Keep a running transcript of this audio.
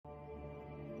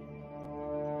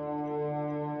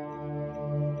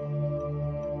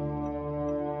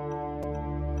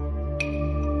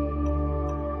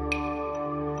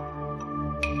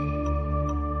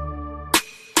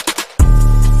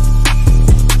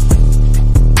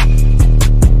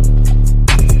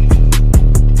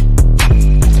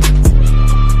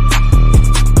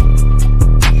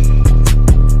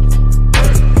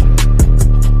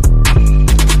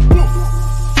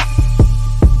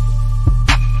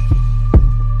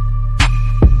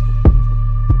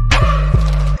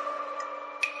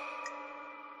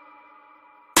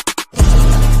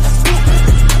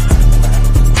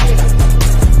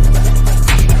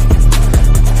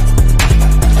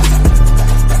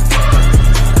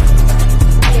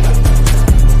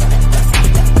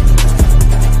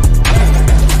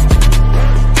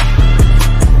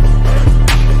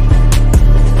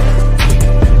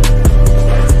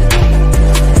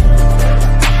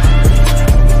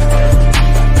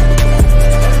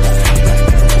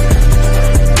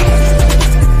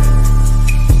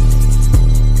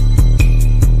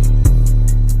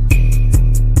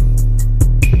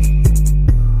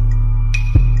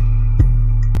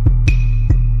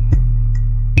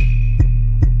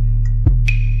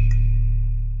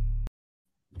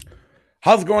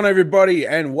How's it going, everybody?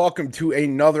 And welcome to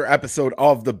another episode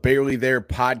of the Barely There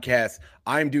podcast.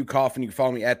 I'm Duke Coffin. You can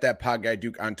follow me at that pod guy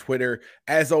Duke on Twitter.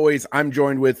 As always, I'm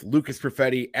joined with Lucas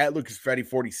Perfetti at Lucas Perfetti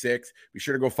 46. Be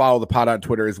sure to go follow the pod on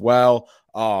Twitter as well.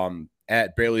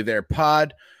 At Barely There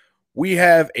Pod. We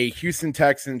have a Houston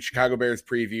Texans Chicago Bears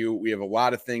preview. We have a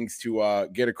lot of things to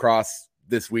get across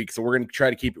this week, so we're going to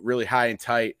try to keep it really high and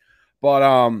tight. But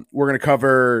we're going to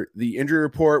cover the injury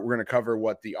report. We're going to cover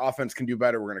what the offense can do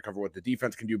better. We're going to cover what the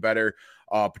defense can do better.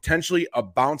 Potentially a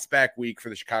bounce back week for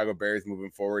the Chicago Bears moving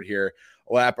forward here.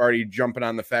 Lap already jumping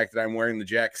on the fact that I'm wearing the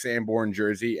Jack Sanborn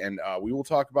jersey, and we will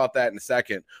talk about that in a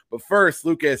second. But first,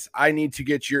 Lucas, I need to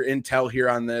get your intel here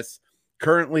on this.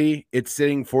 Currently, it's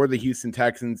sitting for the Houston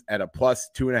Texans at a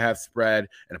 +2.5 spread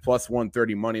and a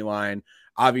 +130 money line.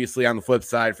 Obviously, on the flip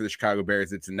side for the Chicago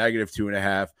Bears, it's a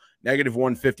 -2.5.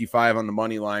 -155 on the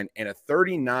money line, and a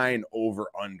 39 over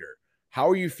under. How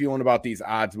are you feeling about these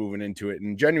odds moving into it?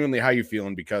 And genuinely, how are you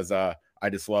feeling? Because I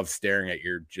just love staring at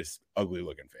your just ugly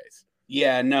looking face.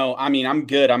 Yeah, no, I mean, I'm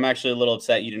good. I'm actually a little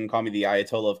upset you didn't call me the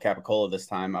Ayatollah of Capicola this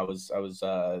time. I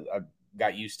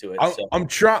got used to it. I'm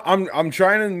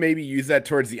trying to maybe use that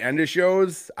towards the end of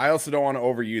shows. I also don't want to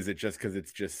overuse it just because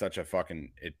it's just such a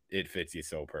fucking it fits you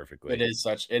so perfectly. It is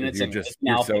such, and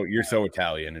you're so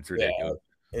Italian. It's ridiculous.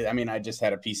 Yeah. I mean, I just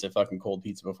had a piece of fucking cold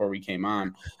pizza before we came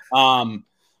on.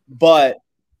 But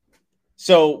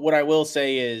so what I will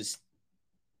say is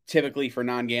typically for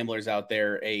non-gamblers out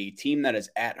there, a team that is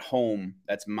at home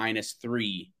that's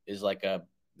 -3 is like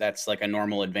a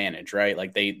normal advantage, right?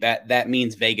 Like that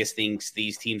means Vegas thinks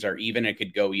these teams are even. It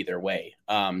could go either way.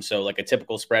 So like a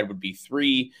typical spread would be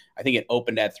 3. I think it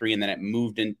opened at 3 and then it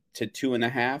moved into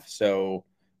 2.5. So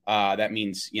that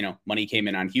means, money came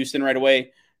in on Houston right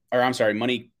away. Or I'm sorry,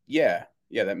 money. Yeah.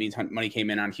 That means money came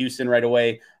in on Houston right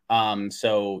away.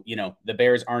 So, the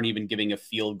Bears aren't even giving a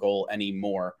field goal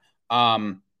anymore.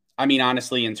 I mean,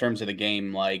 honestly, in terms of the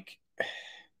game, like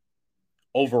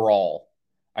overall,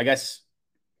 I guess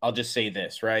I'll just say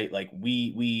this, right? Like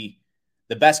the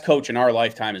best coach in our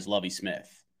lifetime is Lovie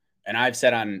Smith. And I've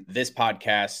said on this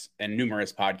podcast and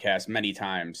numerous podcasts many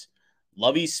times,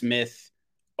 Lovie Smith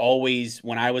always,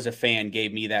 when I was a fan,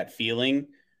 gave me that feeling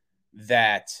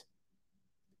that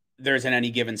there's an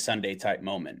any given Sunday type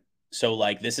moment. So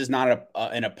like, this is not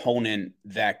an opponent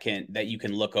that you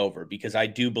can look over, because I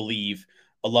do believe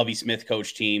a Lovie Smith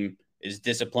coach team is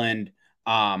disciplined,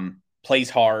 plays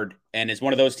hard, and is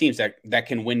one of those teams that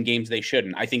can win games they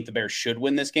shouldn't. I think the Bears should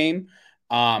win this game.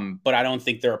 But I don't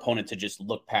think their opponent to just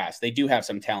look past. They do have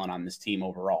some talent on this team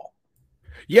overall.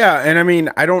 Yeah, and I mean,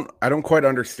 I don't quite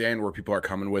understand where people are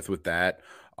coming with that.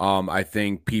 I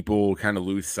think people kind of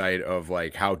lose sight of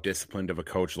like how disciplined of a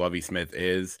coach Lovie Smith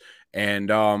is. And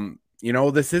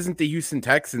this isn't the Houston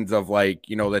Texans of like,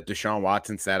 that Deshaun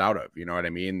Watson sat out of, you know what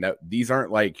I mean? That these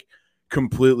aren't like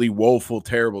completely woeful,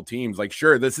 terrible teams. Like,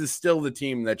 sure, this is still the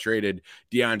team that traded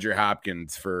DeAndre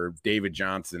Hopkins for David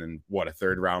Johnson and a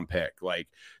 3rd-round pick. Like,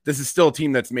 this is still a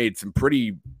team that's made some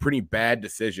pretty bad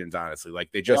decisions, honestly. Like,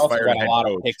 they just fired a lot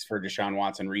of picks for Deshaun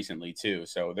Watson recently too.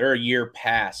 So they're a year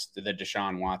past the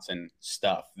Deshaun Watson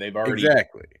stuff. They've already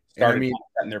started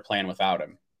their plan without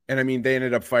him. And I mean, they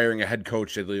ended up firing a head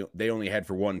coach that they only had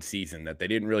for one season, that they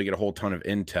didn't really get a whole ton of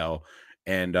intel,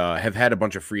 and have had a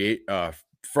bunch of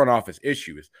front office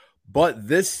issues. But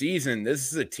this season,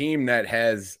 this is a team that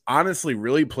has honestly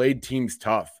really played teams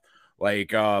tough.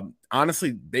 Like,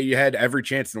 honestly, they had every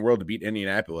chance in the world to beat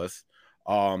Indianapolis.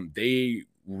 They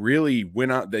really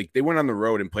went on. They went on the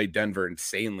road and played Denver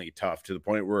insanely tough, to the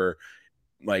point where,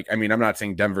 like, I mean, I'm not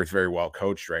saying Denver's very well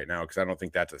coached right now, because I don't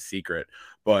think that's a secret,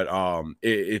 but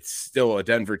it's still a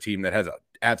Denver team that has an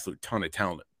absolute ton of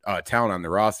talent on the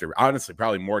roster. Honestly,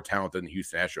 probably more talent than the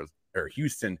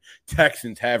Houston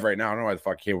Texans have right now. I don't know why the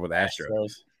fuck I came up with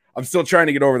Astros. I'm still trying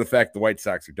to get over the fact the White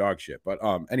Sox are dog shit. But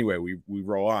anyway, we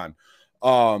roll on.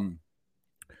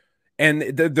 And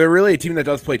they're really a team that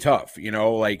does play tough.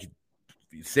 Like,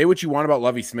 say what you want about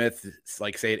Lovie Smith,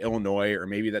 like say at Illinois, or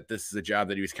maybe that this is a job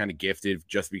that he was kind of gifted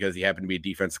just because he happened to be a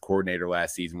defensive coordinator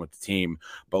last season with the team.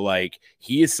 But like,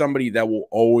 he is somebody that will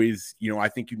always, I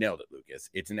think you nailed it, Lucas.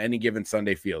 It's an any given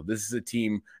Sunday field. This is a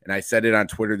team, and I said it on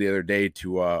Twitter the other day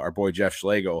to our boy Jeff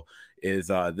Schlegel, is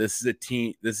this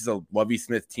is a Lovie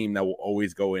Smith team that will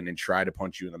always go in and try to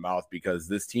punch you in the mouth, because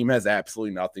this team has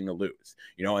absolutely nothing to lose,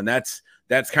 and that's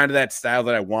kind of that style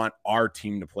that I want our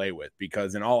team to play with,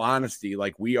 because in all honesty,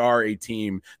 like, we are a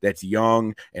team that's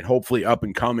young and hopefully up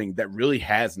and coming that really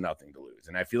has nothing to lose.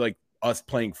 And I feel like us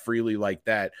playing freely like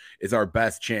that is our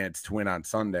best chance to win on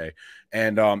Sunday.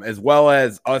 And as well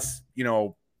as us,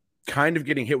 kind of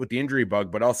getting hit with the injury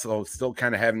bug, but also still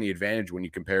kind of having the advantage when you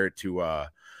compare it to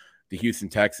the Houston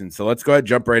Texans. So let's go ahead and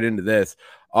jump right into this.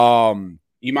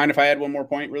 You mind if I add one more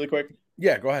point really quick?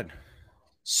 Yeah, go ahead.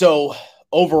 So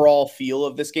overall feel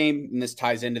of this game, and this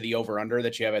ties into the over-under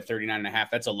that you have at 39.5,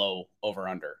 that's a low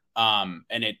over-under.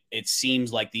 And it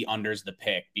seems like the under's the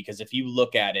pick, because if you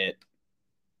look at it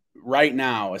right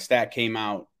now, a stat came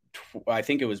out, I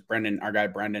think it was Brendan, our guy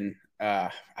Brendan, I'm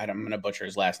going to butcher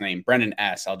his last name, Brendan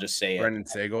S. I'll just say Brendan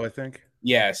Sagal, I think.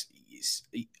 Yes,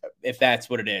 if that's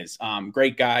what it is.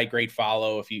 Great guy, great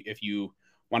follow if you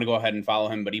want to go ahead and follow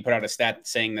him. But he put out a stat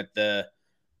saying that the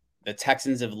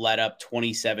Texans have let up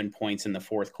 27 points in the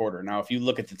fourth quarter. Now, if you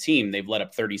look at the team, they've let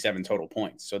up 37 total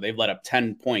points. So they've let up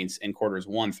 10 points in quarters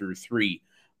 1 through 3.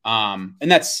 And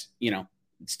that's,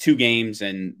 it's 2 games,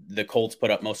 and the Colts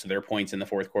put up most of their points in the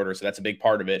fourth quarter. So that's a big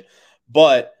part of it.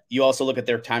 But you also look at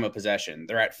their time of possession.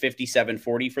 They're at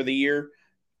 57-40 for the year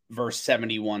versus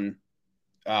 40%.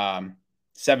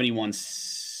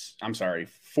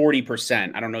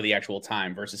 I don't know the actual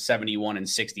time versus 71 and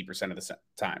 60% of the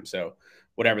time. So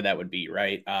whatever that would be,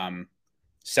 right?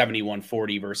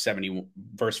 71-40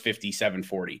 versus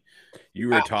 57-40. You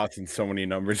were tossing so many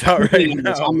numbers out right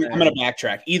now. I'm going to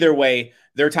backtrack. Either way,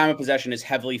 their time of possession is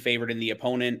heavily favored in the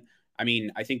opponent. I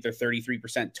mean, I think they're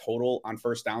 33% total on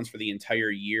first downs for the entire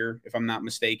year, if I'm not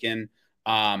mistaken.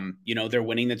 They're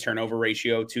winning the turnover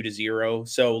ratio 2-0.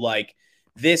 So like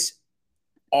this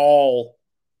all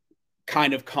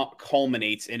kind of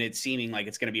culminates in it seeming like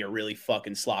it's going to be a really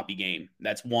fucking sloppy game.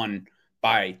 That's won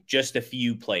by just a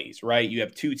few plays, right? You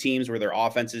have 2 teams where their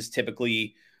offenses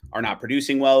typically are not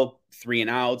producing well, 3 and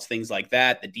outs, things like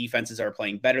that. The defenses are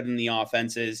playing better than the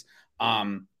offenses.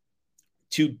 2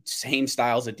 same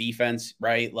styles of defense,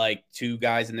 right? Like 2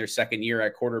 guys in their second year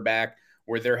at quarterback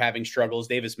where they're having struggles.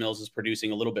 Davis Mills is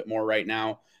producing a little bit more right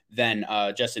now than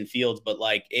Justin Fields, but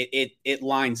like it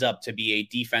lines up to be a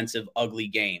defensive, ugly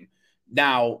game.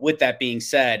 Now, with that being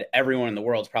said, everyone in the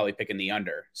world is probably picking the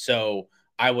under. So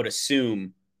I would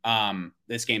assume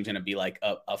this game's going to be like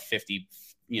a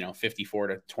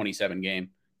 54-27 game.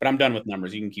 But I'm done with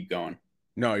numbers. You can keep going.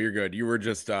 No, you're good. You were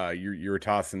just you were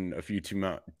tossing a few too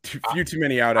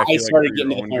many out. I started getting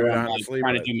to the point where I'm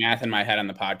trying to do math in my head on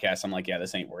the podcast. I'm like, yeah,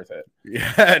 this ain't worth it.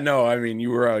 Yeah, no, I mean,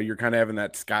 you're kind of having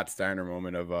that Scott Steiner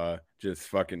moment of just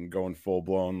fucking going full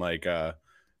blown like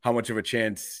how much of a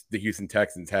chance the Houston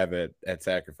Texans have at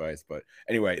sacrifice. But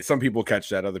anyway, some people catch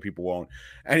that, other people won't.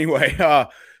 Anyway,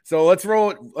 so let's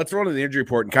roll to the injury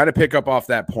report and kind of pick up off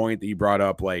that point that you brought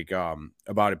up, like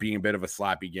about it being a bit of a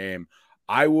sloppy game.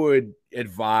 I would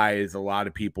advise a lot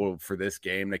of people for this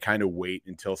game to kind of wait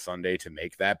until Sunday to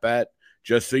make that bet,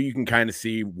 just so you can kind of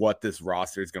see what this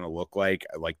roster is going to look like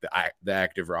the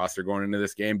active roster going into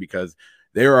this game, because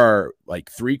there are like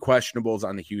 3 questionables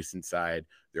on the Houston side.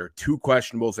 There are 2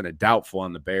 questionables and a doubtful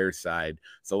on the Bears side.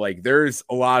 So like there's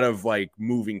a lot of like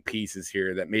moving pieces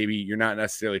here that maybe you're not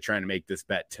necessarily trying to make this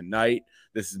bet tonight.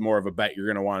 This is more of a bet you're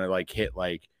going to want to like hit,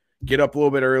 like get up a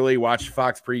little bit early, watch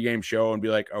Fox pregame show and be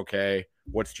like, okay,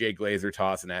 what's Jay Glazer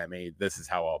tossing at me? This is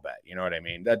how I'll bet. You know what I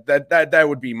mean? That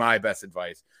would be my best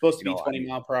advice. Supposed to be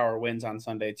 20-mile-per-hour winds on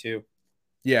Sunday too.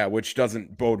 Yeah, which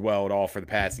doesn't bode well at all for the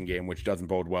passing game, which doesn't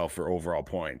bode well for overall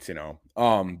points,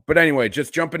 But anyway,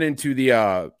 just jumping into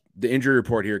the injury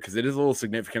report here, because it is a little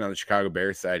significant on the Chicago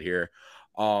Bears side here.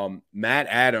 Matt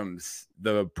Adams,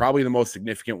 probably the most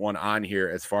significant one on here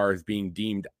as far as being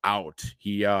deemed out.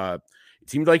 He it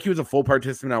seemed like he was a full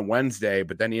participant on Wednesday,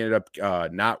 but then he ended up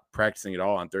not practicing at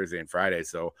all on Thursday and Friday.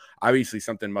 So obviously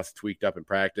something must have tweaked up in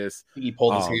practice. He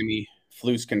pulled his hammy.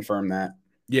 Flus confirmed that.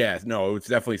 Yeah, no, it was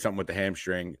definitely something with the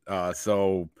hamstring.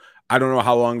 So I don't know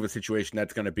how long of a situation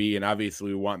that's going to be. And obviously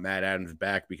we want Matt Adams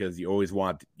back, because you always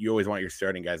want your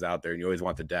starting guys out there, and you always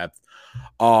want the depth.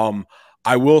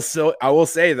 I will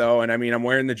say though, and I mean, I'm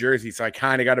wearing the jersey, so I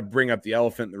kind of got to bring up the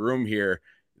elephant in the room here.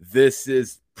 This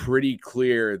is pretty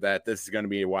clear that this is going to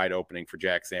be a wide opening for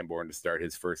Jack Sanborn to start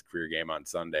his first career game on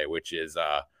Sunday, which is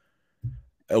a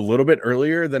little bit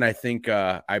earlier than I think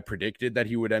I predicted that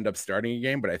he would end up starting a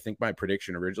game. But I think my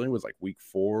prediction originally was like week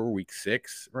 4, week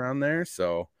 6 around there.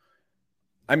 So,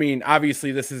 I mean,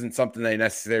 obviously this isn't something they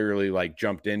necessarily like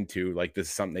jumped into. Like this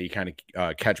is something that you kind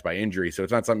of catch by injury. So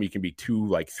it's not something you can be too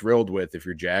like thrilled with if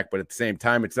you're Jack, but at the same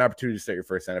time, it's an opportunity to start your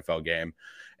first NFL game.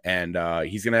 And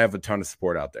he's going to have a ton of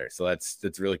support out there. So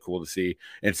that's really cool to see.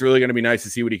 And it's really going to be nice to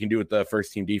see what he can do with the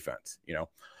first team defense,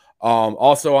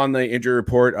 Also on the injury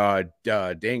report,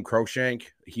 Dane Cruikshank,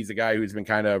 he's a guy who's been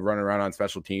kind of running around on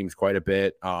special teams quite a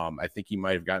bit. I think he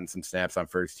might have gotten some snaps on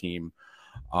first team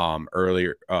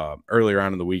earlier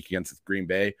on in the week against Green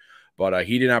Bay. but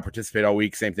he did not participate all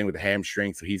week. Same thing with the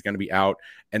hamstring, so he's going to be out.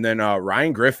 And then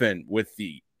Ryan Griffin with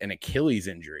an Achilles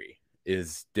injury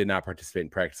did not participate in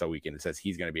practice all weekend. It says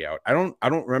he's going to be out. I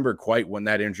don't remember quite when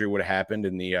that injury would have happened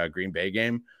in the Green Bay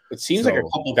game. It seems like a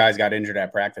couple guys got injured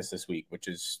at practice this week, which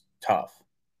is tough.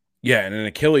 Yeah, and an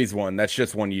Achilles one, that's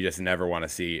just one you just never want to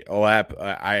see. Olap,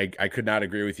 I could not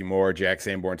agree with you more. Jack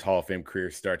Sanborn's Hall of Fame career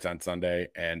starts on Sunday.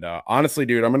 And honestly,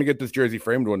 dude, I'm going to get this jersey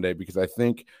framed one day because I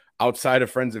think outside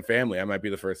of friends and family, I might be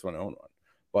the first one to own one.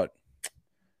 But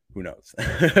who knows?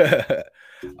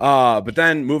 But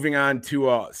then moving on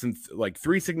to some like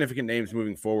three significant names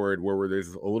moving forward where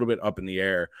there's a little bit up in the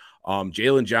air.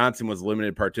 Jalen Johnson was a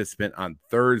limited participant on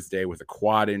Thursday with a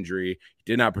quad injury. He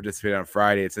did not participate on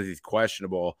Friday. It says he's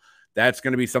questionable. That's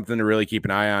going to be something to really keep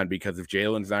an eye on because if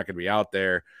Jalen's not going to be out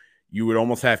there, you would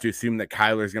almost have to assume that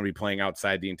Kyler's going to be playing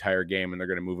outside the entire game and they're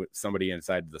going to move somebody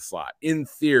inside the slot in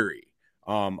theory.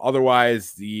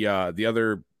 Otherwise, the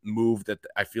other move that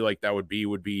I feel like that would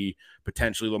be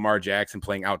potentially Lamar Jackson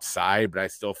playing outside, but I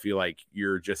still feel like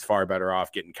you're just far better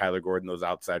off getting Kyler Gordon those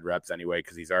outside reps anyway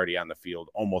because he's already on the field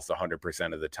almost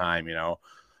 100% of the time, you know.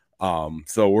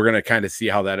 So we're going to kind of see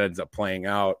how that ends up playing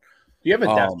out. Do you have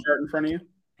a depth chart in front of you?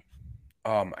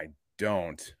 I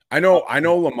don't. I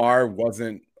know Lamar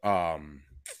wasn't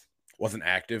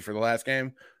active for the last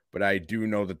game, but I do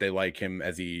know that they like him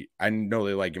as an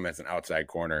outside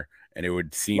corner, and it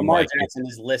would seem Lamar like Jackson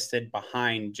is listed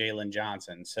behind Jalen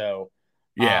Johnson. So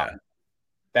yeah,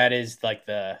 that is like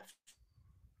the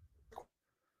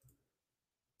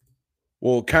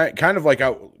kind of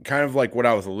like what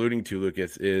I was alluding to,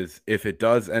 Lucas, is if it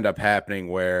does end up happening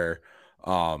where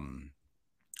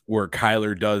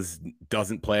Kyler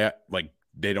doesn't play, like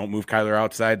they don't move Kyler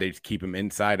outside, they just keep him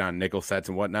inside on nickel sets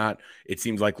and whatnot. It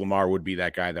seems like Lamar would be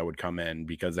that guy that would come in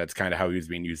because that's kind of how he was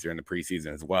being used during the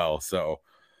preseason as well. So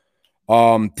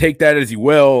take that as you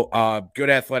will. Good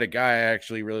athletic guy. I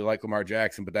actually really like Lamar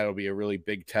Jackson, but that'll be a really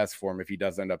big test for him if he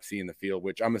does end up seeing the field,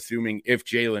 which I'm assuming if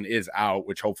Jalen is out,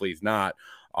 which hopefully he's not,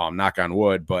 knock on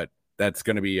wood, but that's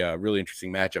going to be a really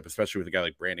interesting matchup, especially with a guy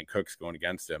like Brandon Cooks going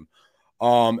against him.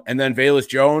 And then Velus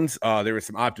Jones, there was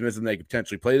some optimism they could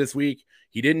potentially play this week.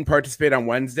 He didn't participate on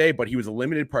Wednesday, but he was a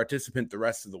limited participant the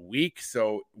rest of the week.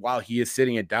 So while he is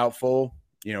sitting at doubtful,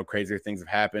 you know, crazier things have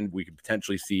happened. We could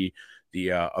potentially see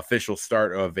the official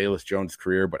start of Velus Jones'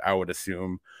 career, but I would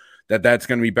assume that that's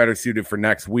going to be better suited for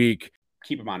next week.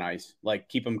 Keep him on ice, like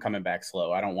keep him coming back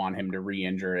slow. I don't want him to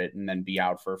re-injure it and then be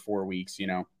out for 4 weeks. You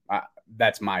know,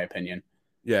 that's my opinion.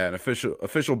 Yeah, an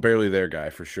official barely there guy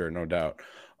for sure, no doubt.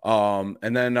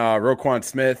 And then Roquan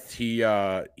Smith, he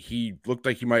looked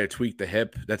like he might have tweaked the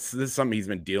hip. This is something he's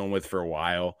been dealing with for a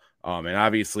while. And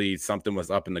obviously something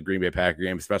was up in the Green Bay Packer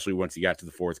game, especially once he got to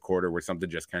the fourth quarter where something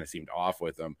just kind of seemed off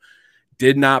with him.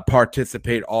 Did not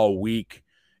participate all week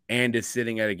and is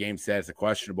sitting at a game status of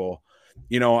questionable.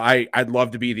 You know, I'd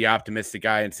love to be the optimistic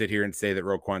guy and sit here and say that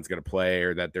Roquan's going to play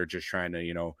or that they're just trying to,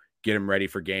 you know, get him ready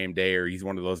for game day, or he's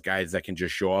one of those guys that can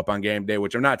just show up on game day,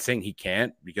 which I'm not saying he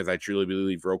can't because I truly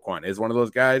believe Roquan is one of those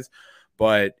guys,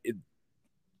 but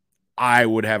I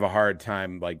would have a hard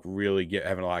time like really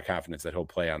having a lot of confidence that he'll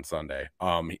play on Sunday.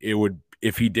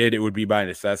 If he did, it would be by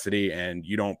necessity, and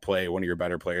you don't play one of your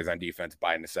better players on defense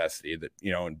by necessity, that,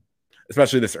 you know,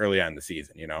 especially this early on in the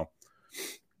season, you know?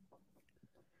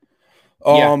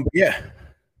 Yeah.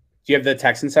 Do you have the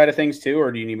Texan side of things too,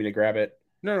 or do you need me to grab it?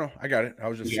 No, I got it. I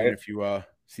was just seeing if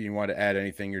you wanted to add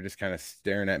anything. You're just kind of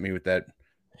staring at me with that.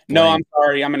 No, I'm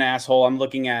sorry. I'm an asshole. I'm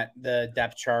looking at the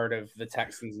depth chart of the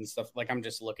Texans and stuff. Like I'm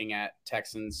just looking at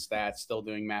Texans stats, still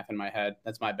doing math in my head.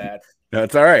 That's my bad. No,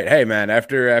 it's all right. Hey man,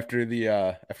 after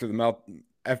the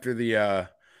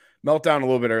meltdown a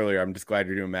little bit earlier, I'm just glad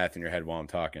you're doing math in your head while I'm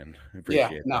talking.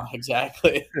 No,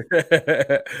 exactly.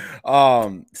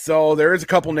 So there is a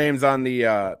couple names on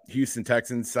the Houston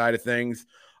Texans side of things.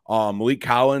 Malik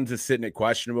Collins is sitting at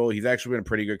questionable. He's actually been a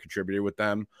pretty good contributor with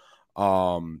them.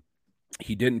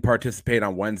 He didn't participate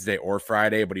on Wednesday or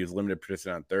Friday, but he was limited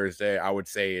participant on Thursday. I would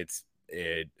say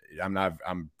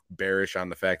I'm bearish on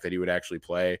the fact that he would actually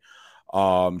play.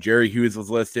 Jerry Hughes was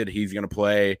listed. He's going to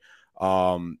play.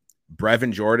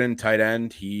 Brevin Jordan, tight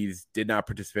end, did not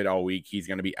participate all week. He's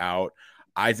going to be out.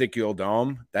 Isaac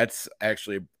Yildom, that's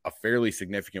actually a fairly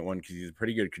significant one because he's a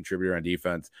pretty good contributor on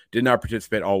defense. Did not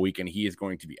participate all week, and he is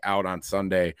going to be out on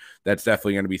Sunday. That's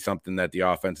definitely going to be something that the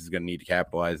offense is going to need to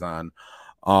capitalize on.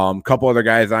 Couple other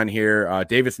guys on here.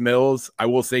 Davis Mills, I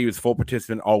will say he was full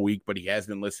participant all week, but he has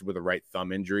been listed with a right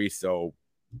thumb injury, so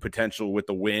potential with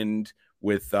the wind,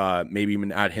 with maybe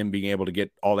not him being able to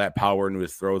get all that power into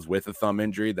his throws with a thumb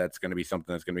injury. That's going to be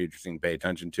something that's going to be interesting to pay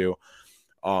attention to.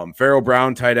 Pharaoh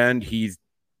Brown, tight end, he's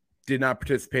did not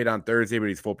participate on Thursday, but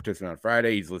he's full participant on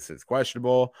Friday. He's listed as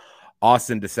questionable.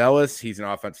 Austin DeSellis, he's an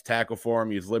offensive tackle for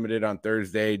him. He was limited on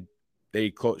Thursday.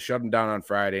 They shut him down on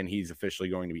Friday, and he's officially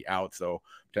going to be out. So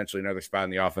potentially another spot in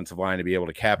the offensive line to be able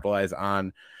to capitalize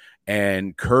on.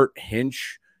 And Kurt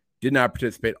Hinch did not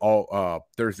participate all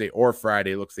Thursday or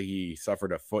Friday. It looks like he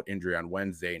suffered a foot injury on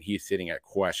Wednesday, and he's sitting at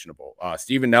questionable.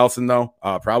 Steven Nelson, though,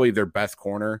 probably their best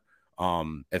corner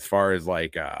as far as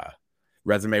like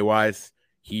resume-wise.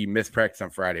 He missed practice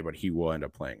on Friday, but he will end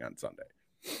up playing on Sunday.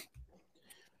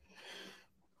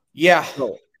 Yeah,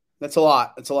 that's a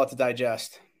lot. That's a lot to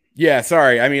digest. Yeah,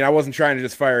 sorry. I mean, I wasn't trying to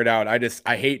just fire it out.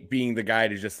 I hate being the guy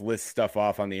to just list stuff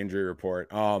off on the injury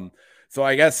report. So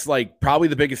I guess like probably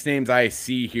the biggest names I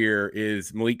see here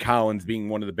is Malik Collins being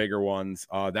one of the bigger ones.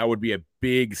 That would be a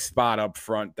big spot up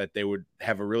front that they would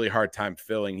have a really hard time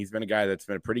filling. He's been a guy that's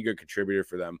been a pretty good contributor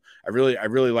for them. I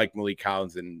really like Malik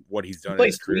Collins and what he's done. He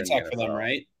plays 3-tech for them,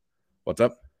 right? What's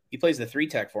up? He plays the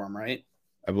 3-tech for him, right?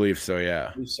 I believe so. Yeah.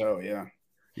 I believe so. Yeah.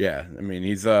 Yeah, I mean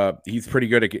he's pretty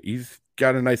good at. He's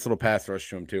got a nice little pass rush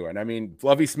to him too, and I mean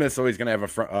Lovie Smith's always going to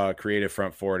have a creative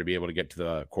front four to be able to get to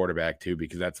the quarterback too,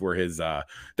 because that's where his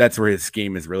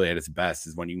scheme is really at its best,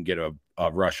 is when you can get a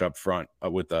rush up front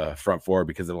with the front four,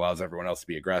 because it allows everyone else to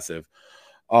be aggressive.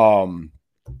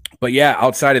 But yeah,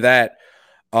 outside of that,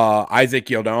 Isaac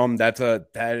Yildom,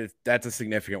 that's a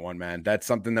significant one, man. That's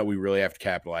something that we really have to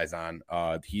capitalize on.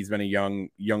 He's been a young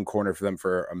corner for them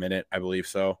for a minute, I believe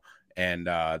so. And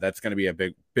that's going to be a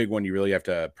big one you really have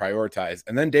to prioritize.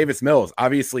 And then Davis Mills,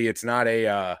 obviously it's not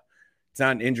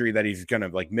an injury that he's going to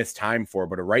like miss time for,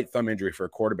 but a right thumb injury for a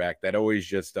quarterback that always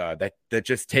just that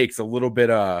just takes a little bit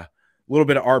of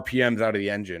RPMs out of the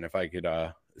engine, if I could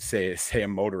say a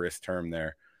motorist term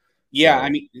there. Yeah, so, I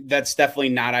mean, that's definitely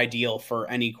not ideal for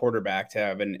any quarterback to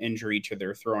have an injury to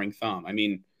their throwing thumb. I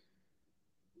mean,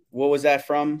 what was that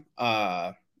from?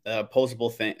 The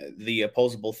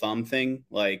opposable thumb thing,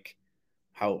 like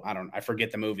I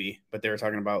forget the movie, but they were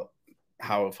talking about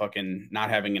how fucking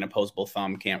not having an opposable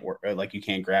thumb can't work, or like you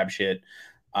can't grab shit.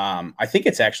 I think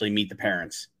it's actually Meet the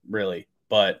Parents, really,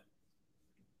 but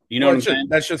you know what I'm saying?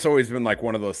 That's just always been like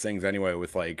one of those things anyway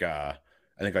with like I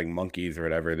think like monkeys or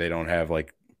whatever, they don't have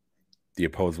like the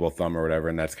opposable thumb or whatever,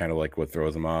 and that's kind of like what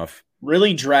throws them off.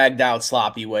 Really dragged out,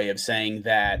 sloppy way of saying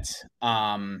that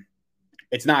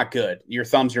it's not good. Your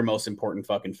thumb's your most important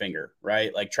fucking finger,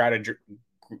 right? Like try to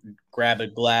grab a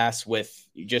glass with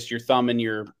just your thumb and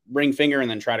your ring finger, and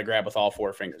then try to grab with all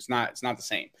four fingers. It's not the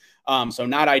same. So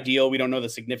not ideal. We don't know the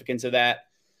significance of that.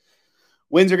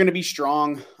 Winds are going to be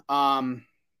strong.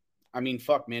 I mean,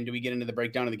 fuck, man. Do we get into the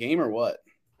breakdown of the game or what?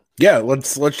 Yeah,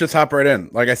 let's just hop right in.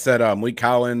 Like I said, Malik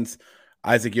Collins,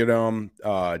 Isaac Yildom,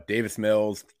 Davis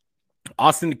Mills,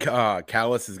 Austin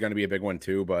Callis is going to be a big one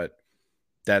too, but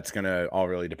that's going to all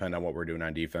really depend on what we're doing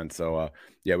on defense. So,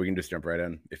 yeah, we can just jump right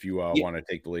in if you want to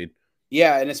take the lead.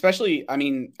 Yeah, and especially, I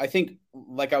mean, I think,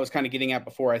 like I was kind of getting at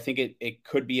before, I think it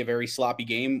could be a very sloppy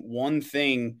game. One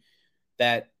thing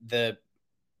that the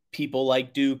people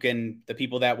like Duke and the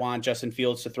people that want Justin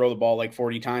Fields to throw the ball like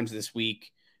 40 times this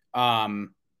week,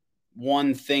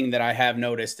 one thing that I have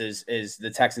noticed is the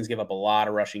Texans give up a lot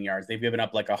of rushing yards. They've given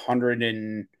up like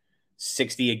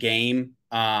 160 a game.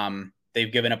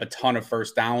 They've given up a ton of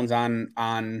first downs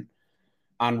on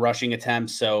rushing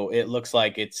attempts. So it looks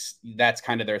like that's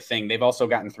kind of their thing. They've also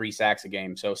gotten 3 sacks a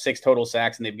game. So 6 total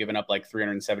sacks, and they've given up like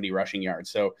 370 rushing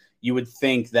yards. So you would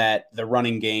think that the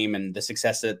running game and the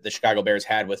success that the Chicago Bears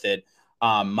had with it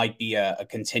might be a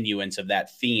continuance of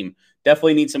that theme.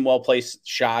 Definitely need some well-placed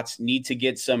shots, need to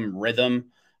get some rhythm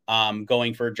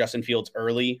going for Justin Fields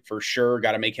early for sure.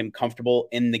 Got to make him comfortable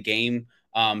in the game.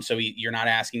 So you're not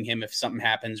asking him if something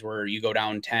happens where you go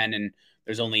down 10 and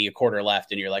there's only a quarter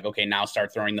left and you're like, okay, now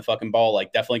start throwing the fucking ball.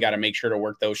 Like definitely got to make sure to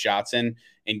work those shots in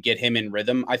and get him in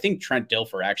rhythm. I think Trent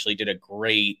Dilfer actually did a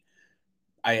great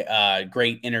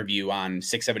interview on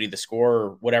 670 The Score or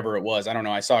whatever it was. I don't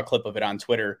know. I saw a clip of it on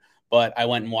Twitter, but I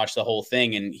went and watched the whole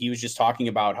thing, and he was just talking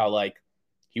about how like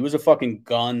he was a fucking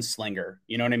gunslinger.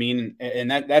 You know what I mean?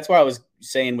 And that's why I was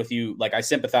saying with you, like I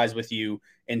sympathize with you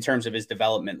in terms of his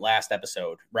development last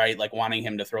episode, right? Like wanting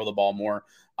him to throw the ball more.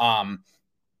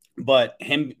 But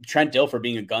Trent Dilfer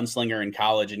being a gunslinger in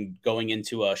college and going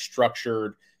into a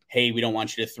structured, hey, we don't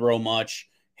want you to throw much.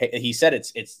 He said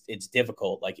it's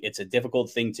difficult. Like it's a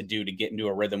difficult thing to do to get into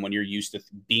a rhythm when you're used to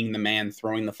being the man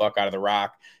throwing the fuck out of the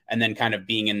rock, and then kind of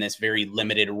being in this very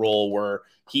limited role where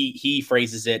he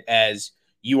phrases it as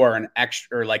you are an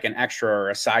extra or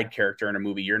a side character in a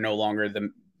movie. You're no longer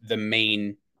the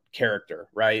main character,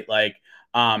 right? Like,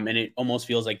 and it almost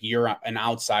feels like you're an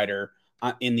outsider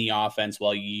in the offense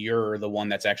while you're the one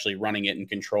that's actually running it and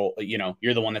control.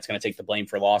 You're the one that's going to take the blame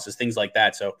for losses, things like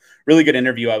that. So really good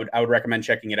interview. I would recommend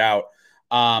checking it out.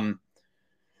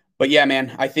 But yeah,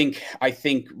 man, I think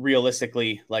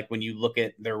realistically, like when you look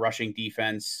at their rushing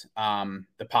defense,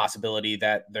 the possibility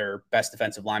that their best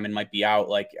defensive lineman might be out,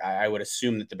 like I would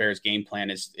assume that the Bears' game plan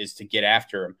is to get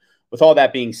after him. With all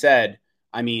that being said,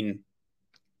 I mean,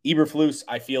 Eberflus,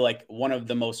 I feel like one of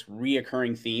the most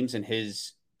reoccurring themes in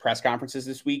his press conferences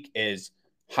this week is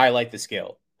highlight the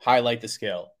skill, highlight the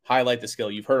skill, highlight the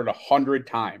skill. You've heard it 100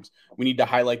 times. We need to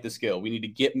highlight the skill. We need to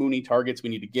get Mooney targets. We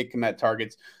need to get Kmet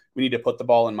targets. We need to put the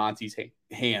ball in Monty's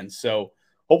hands. So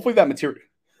hopefully that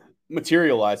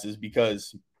materializes,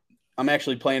 because I'm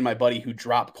actually playing my buddy who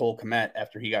dropped Cole Kmet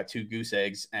after he got 2 goose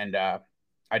eggs. And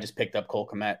I just picked up Cole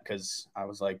Kmet because I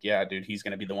was like, yeah, dude, he's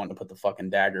going to be the one to put the fucking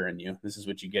dagger in you. This is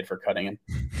what you get for cutting him.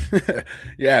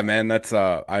 Yeah, man. That's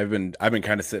I've been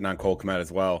kind of sitting on Cole Kmet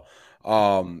as well.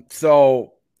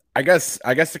 So I guess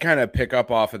to kind of pick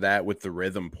up off of that with the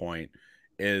rhythm point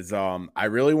is I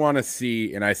really want to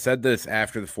see, and I said this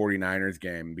after the 49ers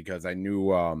game because I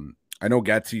know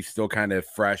Getsy's still kind of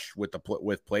fresh with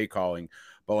with play calling,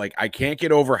 but like I can't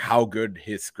get over how good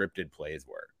his scripted plays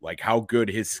were. Like how good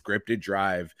his scripted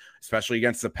drive, especially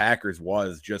against the Packers,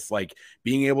 was, just like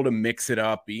being able to mix it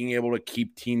up, being able to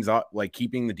keep teams up, like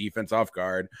keeping the defense off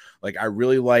guard. Like I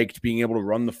really liked being able to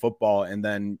run the football and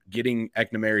then getting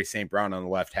Eknemary St. Brown on the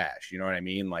left hash. You know what I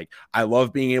mean? Like I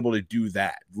love being able to do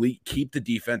that, keep the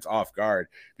defense off guard,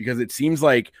 because it seems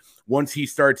like once he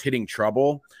starts hitting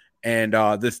trouble, and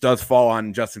this does fall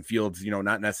on Justin Fields,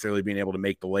 not necessarily being able to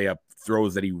make the layup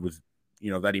throws that he was,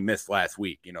 that he missed last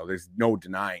week. There's no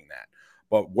denying that.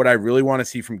 But what I really want to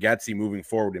see from Getsy moving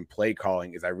forward in play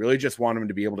calling is I really just want him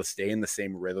to be able to stay in the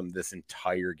same rhythm this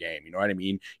entire game. You know what I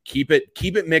mean? Keep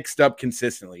it mixed up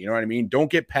consistently. You know what I mean?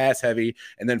 Don't get pass heavy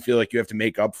and then feel like you have to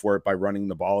make up for it by running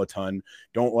the ball a ton.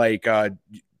 Don't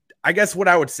I guess what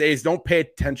I would say is don't pay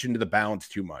attention to the balance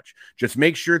too much. Just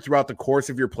make sure throughout the course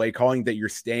of your play calling that you're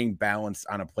staying balanced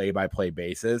on a play-by-play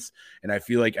basis. And I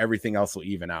feel like everything else will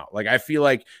even out. Like I feel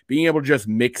like being able to just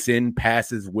mix in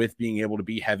passes with being able to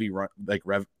be heavy run,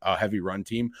 heavy run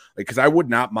team. Like, cause I would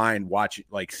not mind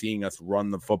seeing us run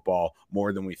the football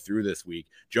more than we threw this week,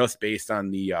 just based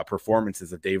on the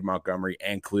performances of Dave Montgomery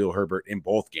and Khalil Herbert in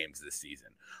both games this season.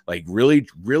 Like really,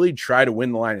 really try to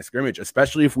win the line of scrimmage,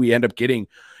 especially if we end up getting,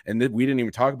 and we didn't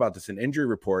even talk about this in injury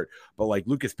report, but like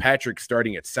Lucas Patrick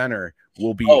starting at center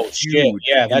will be huge in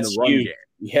the run game.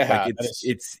 Yeah, like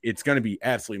it's going to be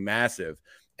absolutely massive,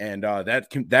 and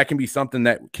that can be something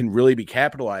that can really be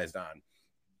capitalized on,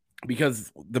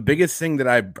 because the biggest thing that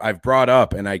I've brought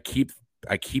up, and I keep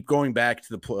going back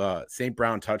to the St.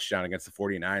 Brown touchdown against the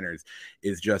 49ers,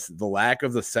 is just the lack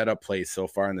of the setup plays so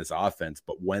far in this offense.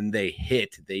 But when they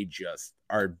hit,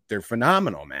 they're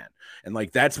phenomenal, man. And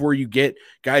like, that's where you get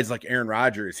guys like Aaron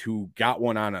Rodgers, who got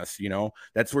one on us.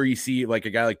 That's where you see like a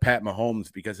guy like Pat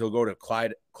Mahomes, because he'll go to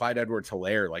Clyde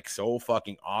Edwards-Helaire like so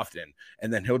fucking often,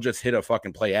 and then he'll just hit a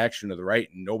fucking play action to the right,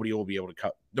 and nobody will be able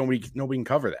to nobody can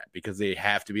cover that, because they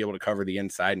have to be able to cover the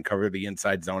inside and cover the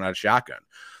inside zone out of shotgun.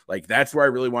 Like that's where I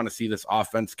really want to see this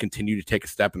offense continue to take a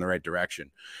step in the right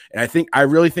direction. And I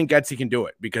really think Getsy can do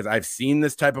it, because I've seen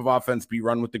this type of offense be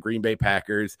run with the Green Bay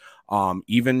Packers.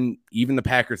 Even the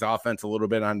Packers offense a little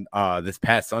bit on this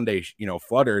past Sunday,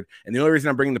 fluttered. And the only reason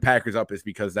I'm bringing the Packers up is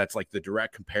because that's like the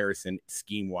direct comparison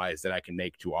scheme wise that I can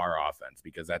make to our offense,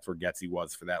 because that's where Getsy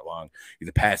was for that long. He's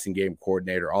a passing game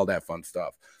coordinator, all that fun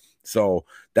stuff. So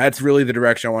that's really the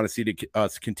direction I want to see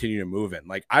us continue to move in.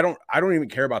 Like, I don't even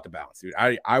care about the balance, dude.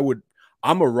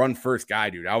 I'm a run first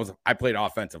guy, dude. I played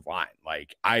offensive line.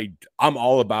 Like I'm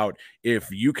all about,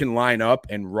 if you can line up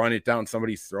and run it down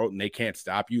somebody's throat and they can't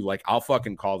stop you, like I'll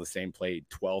fucking call the same play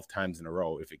 12 times in a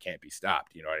row if it can't be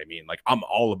stopped. You know what I mean? Like I'm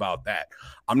all about that.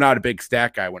 I'm not a big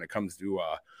stat guy when it comes to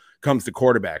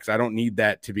quarterbacks. I don't need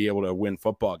that to be able to win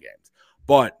football games.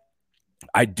 But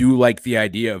I do like the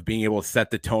idea of being able to set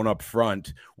the tone up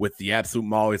front with the absolute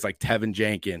maulies like Tevin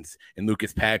Jenkins and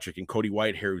Lucas Patrick and Cody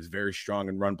Whitehair, who's very strong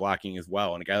in run blocking as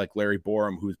well, and a guy like Larry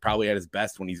Borum, who's probably at his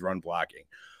best when he's run blocking.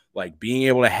 Like being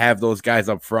able to have those guys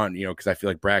up front, because I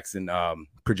feel like Braxton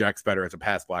projects better as a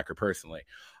pass blocker personally.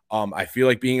 I feel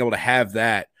like being able to have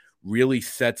that really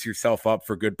sets yourself up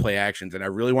for good play actions. And I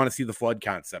really want to see the flood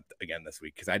concept again this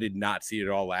week, because I did not see it at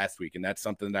all last week. And that's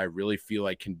something that I really feel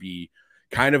like can be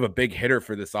kind of a big hitter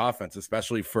for this offense,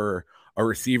 especially for a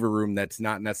receiver room that's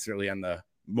not necessarily on the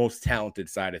most talented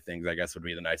side of things, I guess would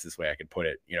be the nicest way I could put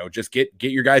it. Just get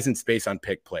your guys in space on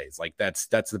pick plays. Like that's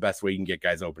the best way you can get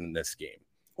guys open in this game.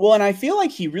 Well, and I feel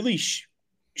like he really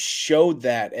showed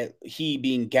that he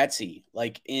being Getsy,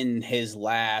 like in his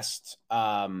last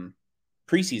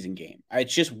preseason game.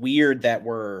 It's just weird that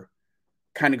we're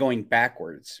kind of going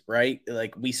backwards, right?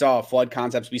 Like we saw flood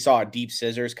concepts, we saw a deep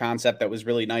scissors concept that was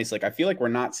really nice. Like I feel like we're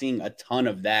not seeing a ton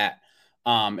of that.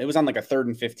 It was on like a 3rd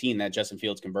and 15 that Justin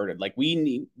Fields converted. Like we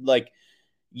need, like,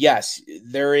 yes,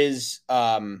 there is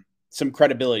some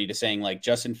credibility to saying like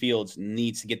Justin Fields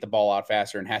needs to get the ball out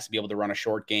faster and has to be able to run a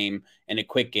short game and a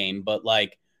quick game. But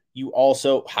like you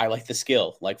also highlight the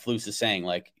skill, like Flus is saying,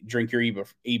 like drink your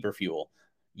Eberfuel.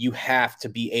 You have to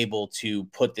be able to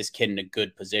put this kid in a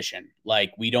good position.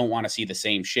 Like we don't want to see the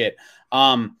same shit.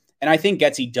 And I think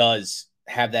Getsy does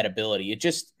have that ability. It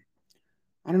just,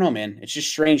 I don't know, man. It's just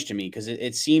strange to me because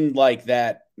it seemed like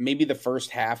that maybe the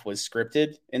first half was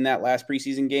scripted in that last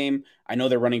preseason game. I know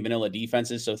they're running vanilla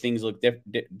defenses, so things look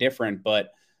different,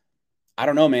 but I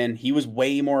don't know, man. He was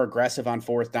way more aggressive on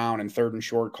 4th down and 3rd and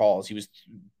short calls. He was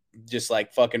just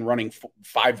like fucking running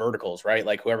 5 verticals, right?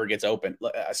 Like whoever gets open.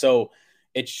 So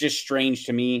it's just strange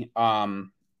to me.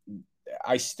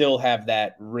 I still have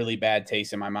that really bad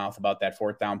taste in my mouth about that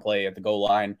 4th down play at the goal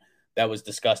line. That was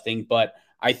disgusting. But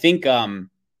I think, I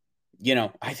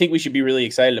think we should be really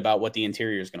excited about what the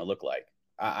interior is going to look like.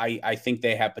 I think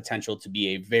they have potential to be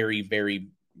a very, very,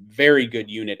 very good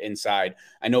unit inside.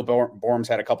 I know Borm's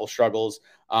had a couple struggles.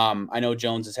 I know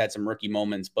Jones has had some rookie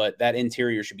moments, but that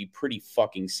interior should be pretty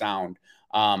fucking sound.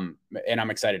 And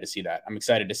I'm excited to see that. I'm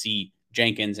excited to see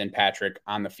Jenkins and Patrick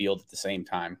on the field at the same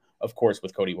time, of course,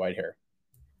 with Cody Whitehair.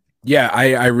 Yeah,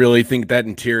 I really think that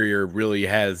interior really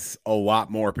has a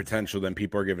lot more potential than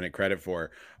people are giving it credit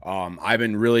for. I've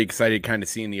been really excited kind of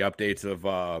seeing the updates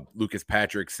of Lucas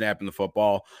Patrick snapping the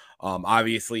football.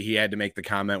 Obviously, he had to make the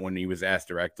comment when he was asked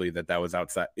directly that was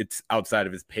outside. It's outside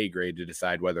of his pay grade to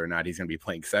decide whether or not he's going to be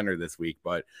playing center this week.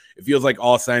 But it feels like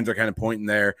all signs are kind of pointing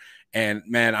there. And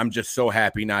man, I'm just so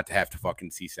happy not to have to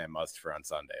fucking see Sam Mustipher on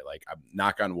Sunday. Like, I'm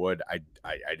knock on wood. I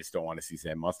just don't want to see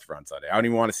Sam Mustipher on Sunday. I don't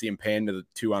even want to see him pan to the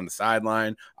 2 on the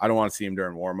sideline. I don't want to see him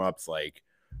during warmups. Like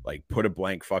put a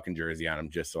blank fucking jersey on him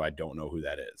just so I don't know who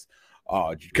that is.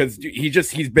 Because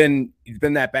he's been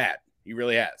that bad. He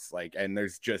really has. Like, and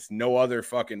there's just no other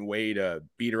fucking way to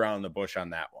beat around the bush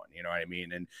on that one. You know what I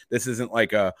mean? And this isn't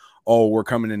like we're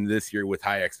coming into this year with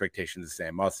high expectations of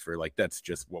Sam Mustipher. Like, that's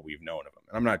just what we've known of him.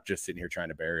 And I'm not just sitting here trying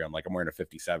to bury him. Like, I'm wearing a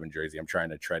 57 jersey. I'm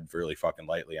trying to tread really fucking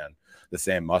lightly on the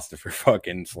Sam Mustipher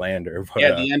fucking slander. But,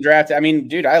 yeah, the undrafted. I mean,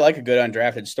 dude, I like a good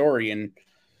undrafted story. And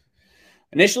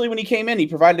initially when he came in, he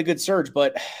provided a good surge.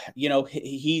 But,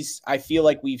 I feel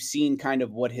like we've seen kind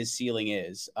of what his ceiling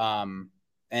is.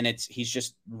 And he's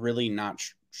just really not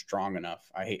strong enough.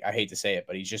 I hate to say it,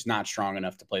 but he's just not strong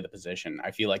enough to play the position.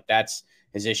 I feel like that's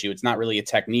his issue. It's not really a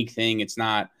technique thing. It's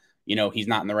not, he's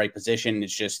not in the right position.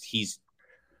 It's just he's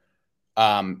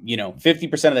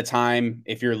 50% of the time,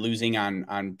 if you're losing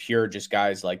on pure just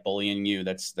guys like bullying you,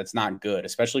 that's not good,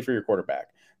 especially for your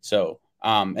quarterback. So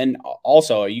and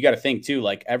also you got to think too,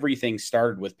 like everything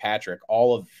started with Patrick.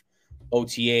 All of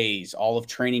OTAs, all of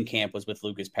training camp was with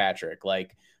Lucas Patrick.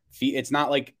 Like, it's not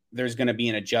like there's going to be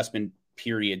an adjustment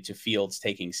period to Fields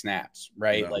taking snaps,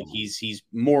 right? No. Like he's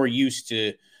more used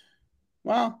to,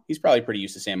 well, he's probably pretty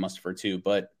used to Sam Mustipher too,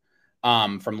 but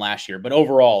from last year. But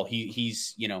overall,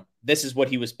 he's this is what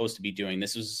he was supposed to be doing.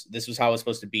 This was how it was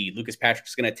supposed to be. Lucas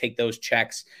Patrick's going to take those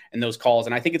checks and those calls,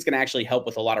 and I think it's going to actually help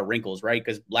with a lot of wrinkles, right?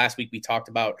 Because last week we talked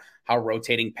about how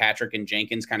rotating Patrick and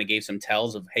Jenkins kind of gave some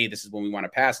tells of, hey, this is when we want to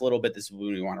pass a little bit. This is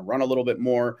when we want to run a little bit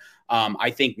more.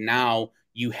 I think now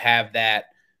you have that.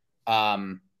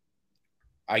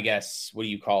 I guess, what do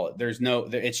you call it? There's no,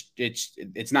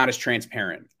 it's not as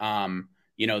transparent.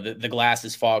 The glass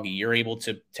is foggy. You're able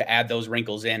to add those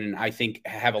wrinkles in, and I think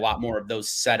have a lot more of those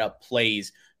setup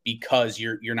plays because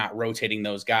you're not rotating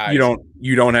those guys.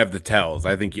 You don't have the tells.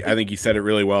 I think you said it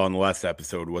really well in the last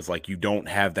episode, was like, you don't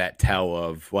have that tell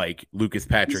of like Lucas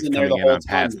Patrick's coming in on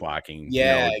pass blocking.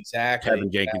 Yeah, exactly.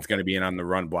 Kevin Jenkins going to be in on the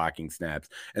run blocking snaps.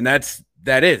 And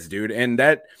that is, dude. And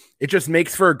that it just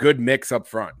makes for a good mix up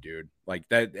front, dude. Like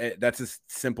that's as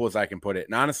simple as I can put it.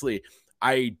 And honestly,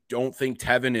 I don't think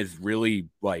Tevin is really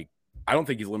I don't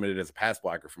think he's limited as a pass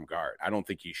blocker from guard. I don't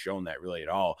think he's shown that really at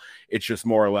all. It's just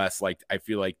more or less like, I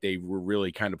feel like they were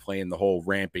really kind of playing the whole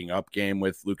ramping up game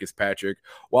with Lucas Patrick.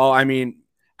 Well, I mean,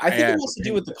 I think it has to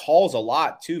do with the calls a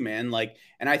lot too, man. Like,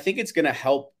 and I think it's going to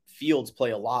help Fields play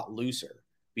a lot looser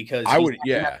because he's not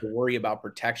gonna have to worry about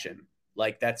protection.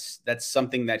 Like that's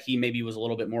something that he maybe was a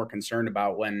little bit more concerned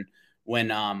about when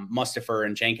Mustipher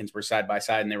and Jenkins were side by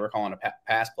side and they were calling a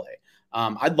pass play.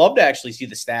 I'd love to actually see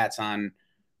the stats on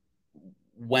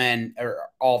when, or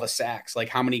all the sacks, like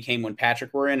how many came when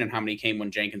Patrick were in and how many came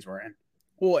when Jenkins were in.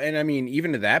 Well, and I mean,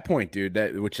 even to that point, dude,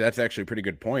 that's actually a pretty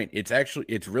good point.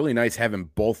 It's really nice having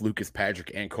both Lucas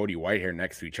Patrick and Cody Whitehair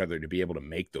next to each other to be able to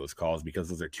make those calls, because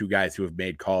those are two guys who have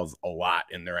made calls a lot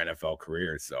in their NFL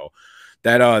careers. So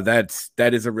that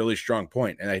is a really strong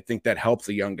point. And I think that helps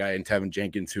a young guy in Tevin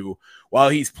Jenkins, who, while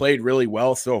he's played really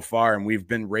well so far, and we've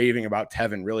been raving about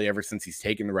Tevin really ever since he's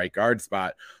taken the right guard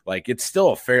spot, like, it's still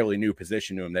a fairly new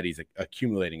position to him that he's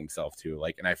accumulating himself to.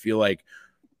 Like, and I feel like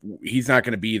he's not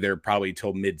going to be there probably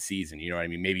till mid-season, you know what I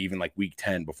mean? Maybe even like week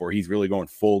 10 before he's really going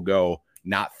full go,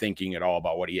 not thinking at all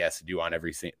about what he has to do on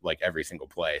every single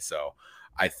play. So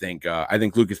I think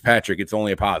Lucas Patrick, it's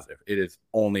only a positive. It is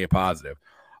only a positive.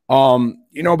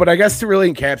 But I guess to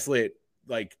really encapsulate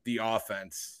like the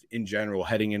offense in general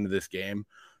heading into this game,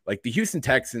 like the Houston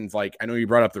Texans, like, I know you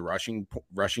brought up the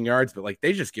rushing yards, but like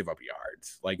they just give up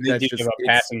yards. Like they do give up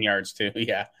passing yards too.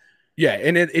 Yeah. Yeah,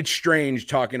 and it's strange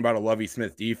talking about a Lovie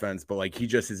Smith defense, but like he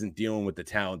just isn't dealing with the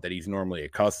talent that he's normally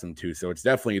accustomed to. So there's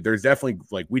definitely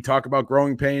like, we talk about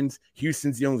growing pains.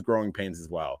 Houston's dealing with growing pains as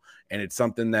well, and it's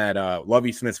something that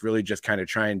Lovie Smith's really just kind of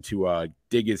trying to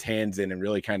dig his hands in and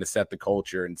really kind of set the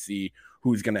culture and see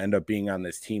who's going to end up being on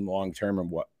this team long term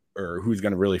or who's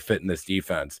going to really fit in this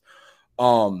defense.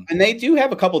 And they do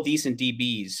have a couple decent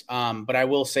DBs, but I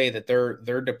will say that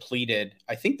they're depleted.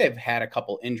 I think they've had a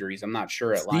couple injuries. I'm not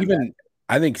sure at linebacker.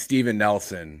 I think Steven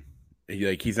Nelson,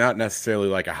 he's not necessarily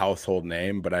like a household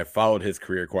name, but I followed his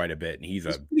career quite a bit, and he's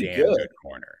a damn good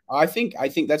corner. I think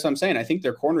that's what I'm saying. I think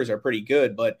their corners are pretty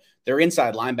good, but their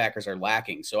inside linebackers are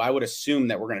lacking. So I would assume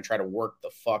that we're going to try to work the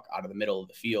fuck out of the middle of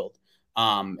the field.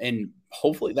 And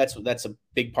hopefully that's a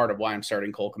big part of why I'm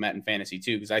starting Cole Kmet in fantasy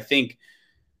too, because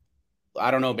I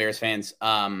don't know, Bears fans.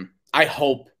 I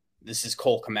hope this is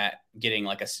Cole Kmet getting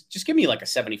just give me like a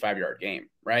 75-yard game,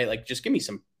 right? Like, just give me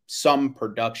some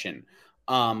production.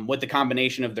 With the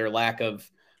combination of their lack of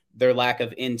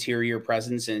interior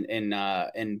presence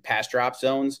in pass drop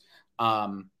zones,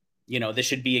 this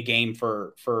should be a game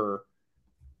for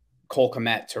Cole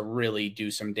Kmet to really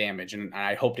do some damage, and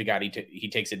I hope to God he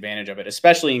takes advantage of it,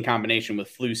 especially in combination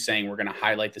with Flus saying we're going to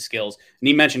highlight the skills. And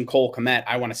he mentioned Cole Kmet.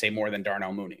 I want to say more than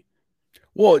Darnell Mooney.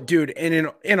 Well, dude, and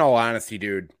in all honesty,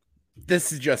 dude,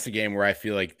 this is just a game where I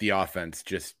feel like the offense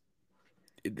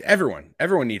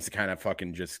everyone needs to kind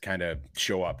of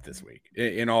show up this week.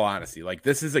 In all honesty, like,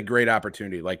 this is a great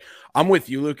opportunity. Like, I'm with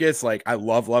you, Lucas. Like, I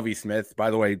love Lovie Smith.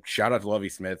 By the way, shout out to Lovie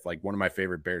Smith, like one of my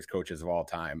favorite Bears coaches of all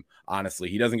time. Honestly,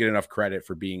 he doesn't get enough credit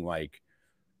for being like,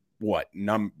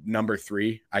 number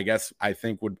 3, I guess. I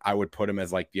would put him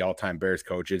as like the all-time Bears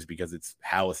coaches, because it's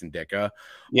Hallis and Dicka.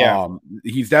 Yeah.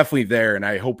 He's definitely there, and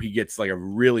I hope he gets like a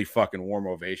really fucking warm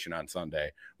ovation on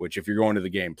Sunday, which, if you're going to the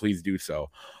game, please do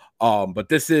so. But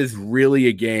this is really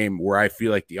a game where I feel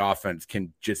like the offense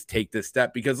can just take this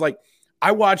step, because like,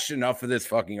 I watched enough of this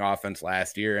fucking offense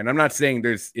last year, and I'm not saying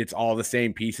it's all the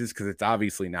same pieces, because it's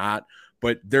obviously not,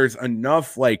 but there's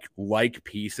enough like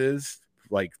pieces,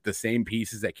 like the same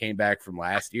pieces that came back from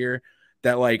last year,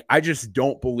 that like, I just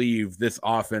don't believe this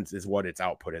offense is what its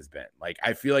output has been. Like,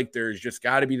 I feel like there's just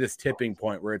got to be this tipping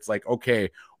point where it's like,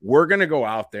 okay, we're going to go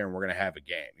out there and we're going to have a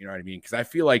game. You know what I mean? Because I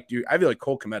feel like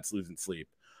Cole Kmet's losing sleep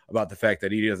about the fact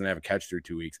that he doesn't have a catch through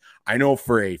 2 weeks. I know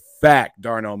for a fact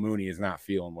Darnell Mooney is not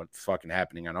feeling what's fucking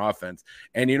happening on offense.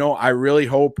 And, I really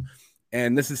hope,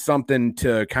 and this is something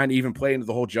to kind of even play into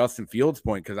the whole Justin Fields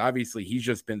point, because obviously he's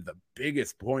just been the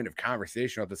biggest point of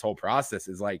conversation of this whole process,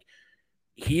 is like,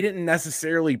 he didn't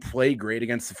necessarily play great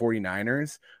against the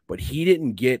 49ers, but he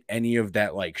didn't get any of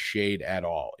that like shade at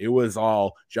all. It was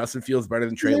all Justin Fields better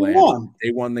than Trey Lance.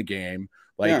 They won the game.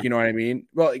 Like, yeah. You know what I mean?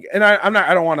 Well, and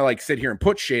I don't want to like sit here and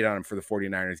put shade on him for the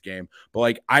 49ers game, but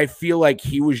like, I feel like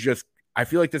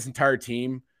this entire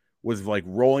team was like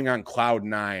rolling on cloud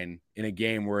 9 in a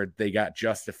game where they got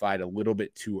justified a little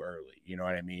bit too early. You know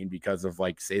what I mean? Because of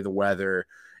like, say, the weather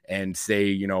and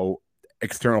say,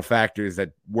 external factors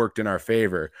that worked in our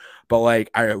favor. But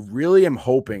like, I really am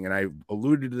hoping, and I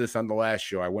alluded to this on the last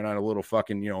show, I went on a little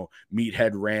fucking,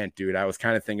 meathead rant, dude. I was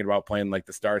kind of thinking about playing like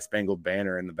the Star Spangled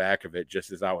Banner in the back of it,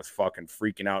 just as I was fucking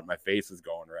freaking out. My face was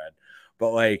going red.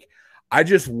 But like, I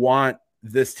just want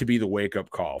this to be the wake-up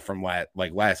call from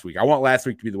last week. I want last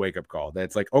week to be the wake-up call.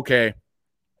 That's like, okay,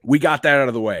 we got that out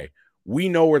of the way. We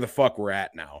know where the fuck we're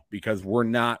at now, because we're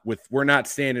not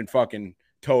standing fucking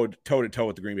toe to toe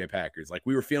with the Green Bay Packers. Like,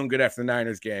 we were feeling good after the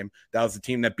Niners game. That was the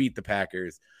team that beat the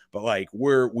Packers. But like,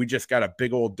 we just got a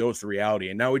big old dose of reality,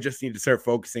 and now we just need to start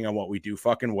focusing on what we do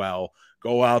fucking well.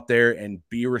 Go out there and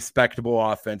be a respectable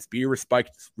offense, be a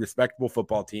respectable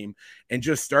football team, and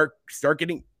just start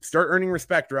earning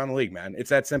respect around the league, man. It's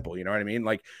that simple, you know what I mean?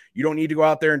 Like, you don't need to go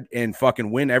out there and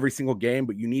fucking win every single game,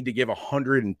 but you need to give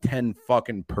 110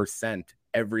 fucking percent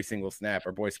every single snap.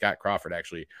 Our boy Scott Crawford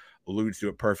actually alludes to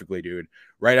it perfectly, dude.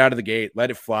 Right out of the gate, let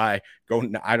it fly. Go.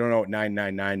 I don't know what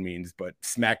 999 means, but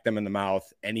smack them in the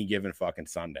mouth any given fucking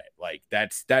Sunday. Like,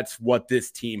 that's what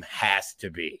this team has to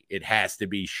be. It has to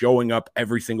be showing up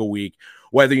every single week,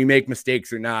 whether you make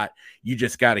mistakes or not. You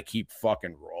just got to keep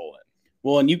fucking rolling.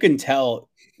 Well, and you can tell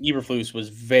Eberflus was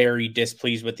very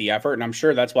displeased with the effort, and I'm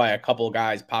sure that's why a couple of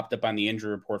guys popped up on the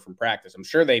injury report from practice. I'm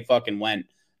sure they fucking went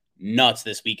nuts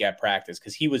this week at practice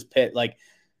because he was pit like.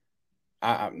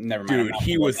 Never mind. Dude,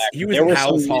 he was in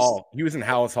Hallis Hall. He was in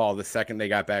Hallis Hall the second they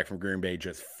got back from Green Bay,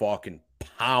 just fucking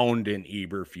pounding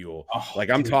Eberfuel. Oh, like,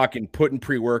 I'm talking putting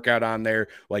pre-workout on there,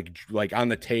 like on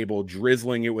the table,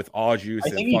 drizzling it with au juice.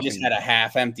 I think he just had a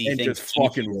half-empty and thing, just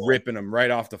fucking ripping them right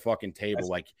off the fucking table.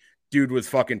 Like, dude was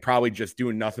fucking probably just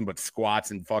doing nothing but squats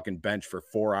and fucking bench for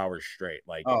 4 hours straight.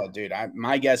 Like, oh, dude,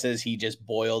 my guess is he just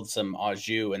boiled some au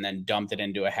jus and then dumped it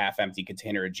into a half-empty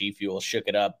container of G Fuel, shook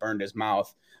it up, burned his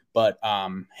mouth, but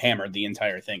hammered the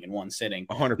entire thing in one sitting.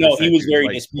 100%. No, he was very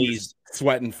displeased.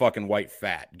 Sweating fucking white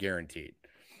fat, guaranteed.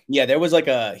 Yeah, there was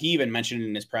he even mentioned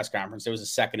in his press conference, there was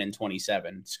a 2nd and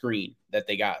 27 screen that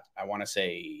they got, I want to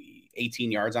say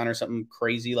 18 yards on or something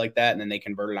crazy like that. And then they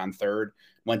converted on 3rd,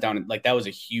 went down. Like, that was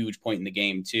a huge point in the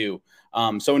game too.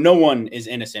 So no one is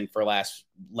innocent for last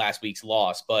week's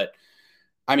loss, but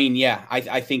I mean, yeah,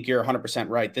 I think you're 100%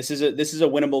 right. This is a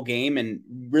winnable game. And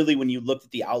really, when you looked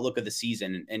at the outlook of the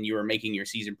season and you were making your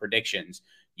season predictions,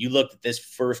 you looked at this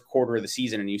first quarter of the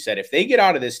season and you said, if they get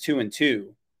out of this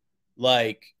 2-2,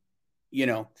 like, you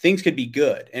know, things could be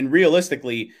good. And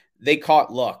realistically, they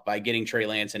caught luck by getting Trey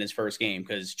Lance in his first game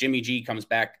because Jimmy G comes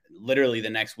back literally the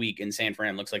next week and San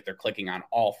Fran looks like they're clicking on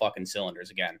all fucking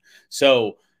cylinders again.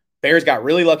 So Bears got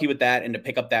really lucky with that and to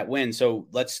pick up that win. So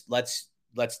let's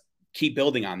keep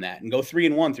building on that and go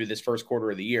 3-1 through this first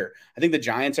quarter of the year. I think the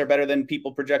Giants are better than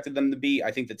people projected them to be.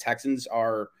 I think the Texans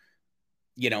are,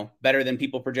 you know, better than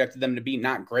people projected them to be.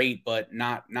 Not great, but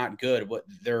not good. What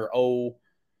they're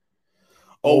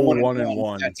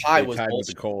 0-1-1. That tie was with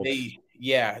the Colts.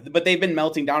 But they've been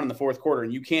melting down in the fourth quarter,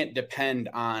 and you can't depend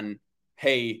on,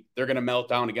 hey, they're going to melt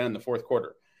down again in the fourth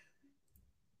quarter.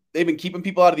 They've been keeping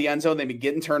people out of the end zone. They've been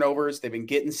getting turnovers. They've been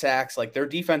getting sacks. Like, their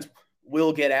defense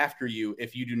will get after you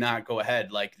if you do not go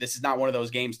ahead. Like, this is not one of those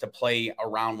games to play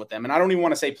around with them. And I don't even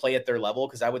want to say play at their level,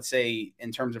 because I would say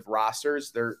in terms of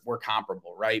rosters, we're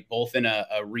comparable, right? Both in a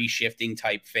reshifting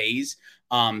type phase.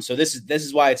 So this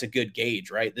is why it's a good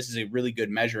gauge, right? This is a really good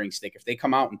measuring stick. If they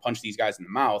come out and punch these guys in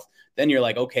the mouth, then you're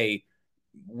like, okay,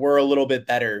 we're a little bit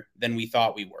better than we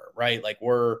thought we were, right? Like,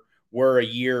 we're a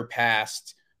year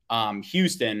past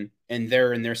Houston, and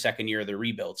they're in their second year of the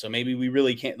rebuild. So maybe we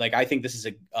really can't, like, I think this is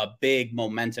a big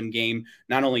momentum game,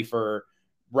 not only for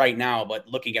right now, but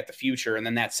looking at the future. And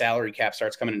then that salary cap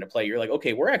starts coming into play. You're like,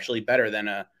 okay, we're actually better than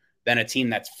a team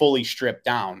that's fully stripped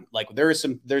down. Like, there's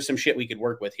some shit we could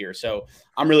work with here. So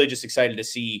I'm really just excited to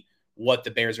see what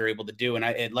the Bears are able to do.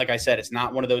 And like I said, it's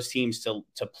not one of those teams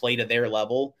to play to their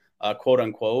level, quote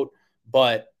unquote,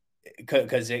 but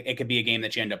because it could be a game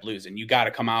that you end up losing. You got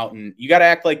to come out and you got to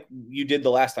act like you did the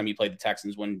last time you played the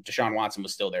Texans when Deshaun Watson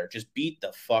was still there. Just beat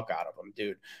the fuck out of them,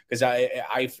 dude. Because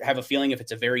I have a feeling if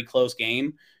it's a very close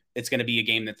game, it's going to be a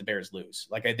game that the Bears lose.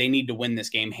 Like, they need to win this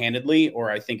game handedly,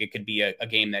 or I think it could be a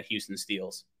game that Houston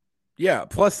steals. Yeah.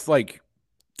 Plus, like,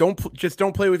 don't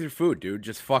play with your food, dude.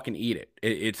 Just fucking eat it.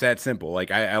 It's that simple. Like,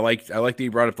 I like that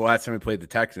you brought up the last time we played the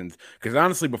Texans, because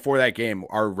honestly, before that game,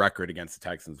 our record against the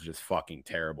Texans was just fucking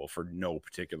terrible for no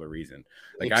particular reason.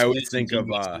 Like, I always think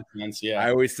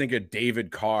of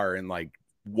David Carr in like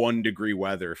 1 degree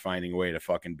weather finding a way to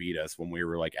fucking beat us when we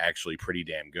were like actually pretty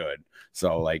damn good.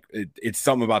 So like, it's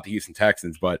something about the Houston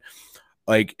Texans, but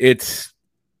like,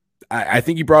 I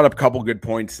think you brought up a couple good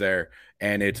points there.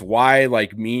 And it's why,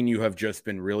 like, me and you have just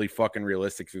been really fucking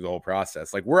realistic through the whole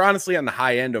process. Like, we're honestly on the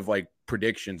high end of, like,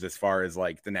 predictions as far as,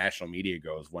 like, the national media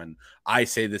goes. When I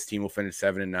say this team will finish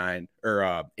 7-9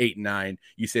 or 8-9,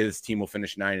 you say this team will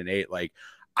finish 9-8. Like,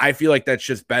 I feel like that's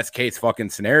just best case fucking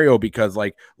scenario, because,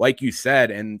 like you said,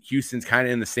 and Houston's kind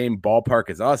of in the same ballpark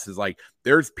as us, is like,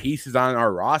 there's pieces on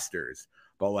our rosters,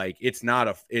 but like, it's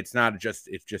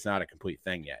just not a complete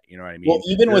thing yet. You know what I mean? Well,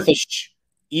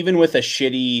 even with a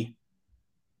shitty,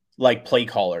 like play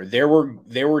caller. There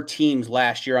were teams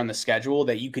last year on the schedule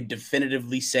that you could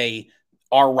definitively say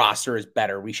our roster is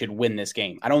better. We should win this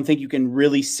game. I don't think you can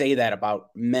really say that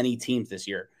about many teams this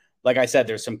year. Like I said,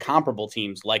 there's some comparable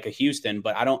teams like a Houston,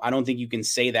 but I don't think you can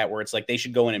say that where it's like they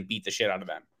should go in and beat the shit out of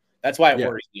them. That's why it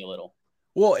worries me a little.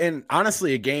 Well, and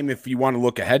honestly, a game, if you want to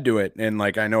look ahead to it, and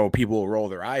like I know people will roll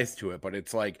their eyes to it, but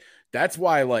it's like that's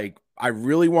why like I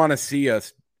really want to see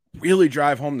us really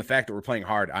drive home the fact that we're playing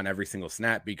hard on every single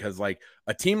snap, because like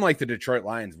a team like the Detroit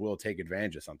Lions will take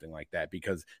advantage of something like that,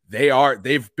 because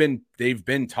they've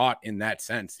been taught in that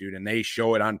sense, dude, and they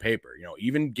show it on paper. You know,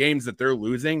 even games that they're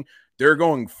losing, they're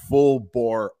going full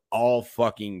bore all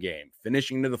fucking game,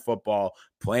 finishing to the football,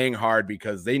 playing hard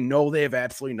because they know they have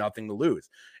absolutely nothing to lose.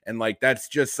 And like that's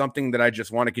just something that I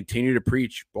just want to continue to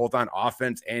preach both on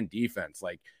offense and defense.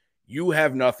 Like you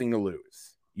have nothing to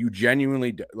lose. You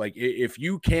genuinely do. Like if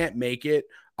you can't make it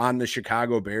on the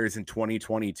Chicago Bears in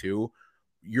 2022,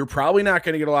 you're probably not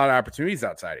going to get a lot of opportunities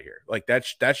outside of here. Like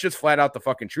that's just flat out the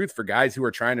fucking truth for guys who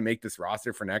are trying to make this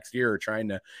roster for next year or trying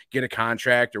to get a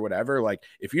contract or whatever. Like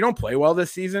if you don't play well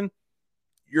this season,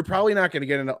 you're probably not going to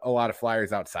get a lot of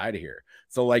flyers outside of here.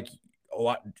 So like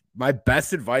my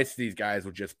best advice to these guys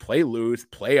will just play loose,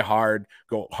 play hard,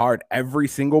 go hard every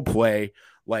single play.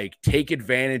 Like take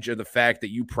advantage of the fact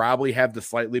that you probably have the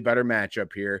slightly better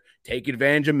matchup here, take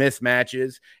advantage of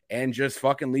mismatches and just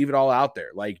fucking leave it all out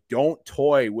there. Like don't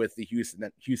toy with the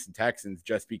Houston Texans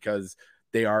just because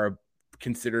they are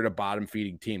considered a bottom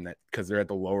feeding team, that because they're at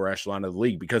the lower echelon of the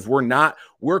league, because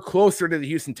we're closer to the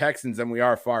Houston Texans than we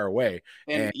are far away.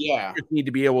 And you just need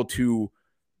to be able to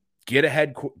get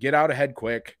out ahead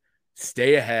quick,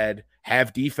 stay ahead,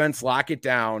 have defense lock it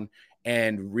down,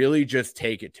 and really just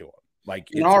take it to them. Like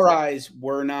in our eyes,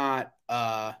 we're not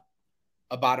a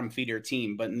bottom feeder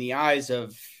team, but in the eyes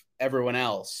of everyone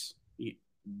else,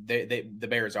 the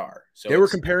Bears are. So they were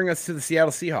comparing us to the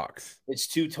Seattle Seahawks. It's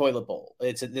too toilet bowl.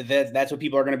 That's what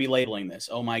people are going to be labeling this.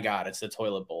 Oh my God, it's the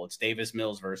toilet bowl. It's Davis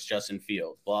Mills versus Justin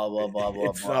Fields. Blah blah blah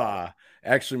blah. It's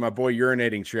actually my boy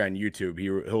urinating tree on YouTube.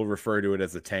 He'll refer to it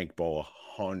as a tank bowl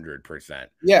 100%.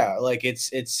 Yeah, like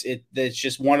it's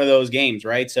just one of those games,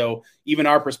 right? So even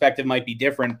our perspective might be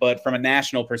different, but from a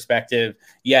national perspective,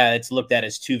 yeah, it's looked at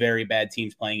as two very bad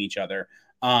teams playing each other.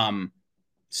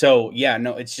 So yeah,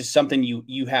 no, it's just something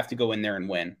you have to go in there and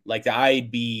win. Like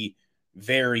I'd be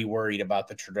very worried about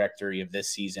the trajectory of this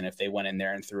season if they went in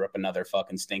there and threw up another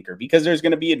fucking stinker, because there's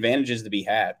going to be advantages to be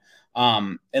had.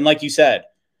 And like you said,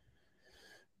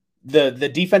 the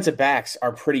defensive backs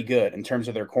are pretty good in terms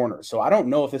of their corners. So I don't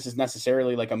know if this is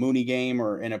necessarily like a Mooney game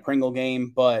or in a Pringle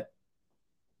game, but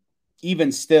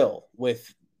even still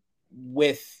with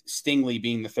Stingley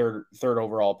being the third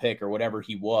overall pick or whatever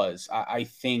he was, I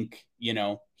think, you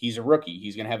know, he's a rookie.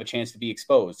 He's going to have a chance to be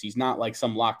exposed. He's not like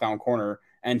some lockdown corner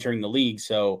entering the league.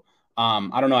 So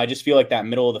I don't know. I just feel like that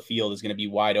middle of the field is going to be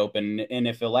wide open. And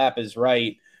if the lap is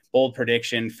right, bold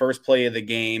prediction, first play of the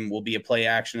game will be a play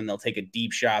action and they'll take a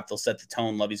deep shot. They'll set the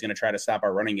tone. Lovie's going to try to stop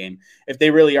our running game. If they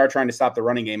really are trying to stop the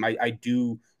running game, I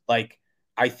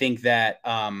think that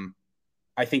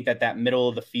middle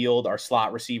of the field, our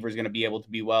slot receiver is going to be able to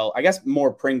be well. I guess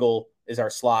more Pringle is our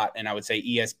slot, and I would say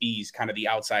ESB is kind of the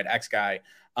outside X guy.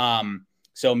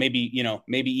 So maybe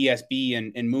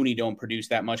ESB and Mooney don't produce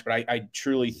that much, but I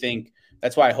truly think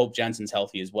that's why I hope Jensen's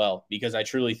healthy as well, because I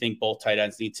truly think both tight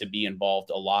ends need to be involved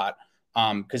a lot,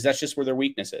 because that's just where their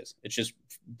weakness is. It's just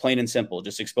plain and simple.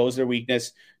 Just expose their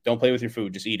weakness. Don't play with your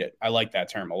food. Just eat it. I like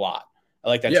that term a lot. I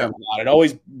like that term a lot. It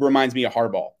always reminds me of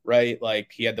Harbaugh, right?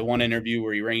 Like he had the one interview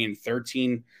where he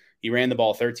ran the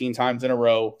ball 13 times in a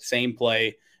row, same play.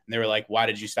 And they were like, why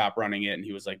did you stop running it? And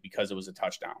he was like, because it was a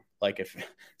touchdown. Like if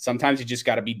sometimes you just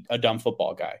got to be a dumb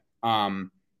football guy.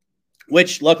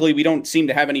 Which luckily we don't seem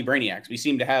to have any brainiacs. We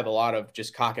seem to have a lot of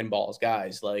just cock and balls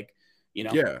guys, like, you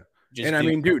know. Yeah. And I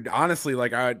mean, dude, honestly,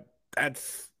 like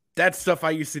that's stuff I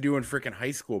used to do in freaking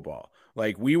high school ball.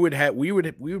 Like we would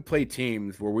play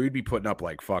teams where we would be putting up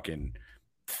like fucking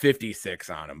 56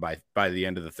 on them by the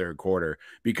end of the third quarter,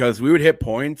 because we would hit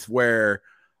points where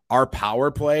our power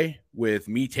play with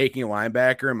me taking a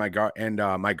linebacker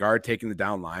and my guard taking the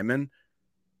down lineman,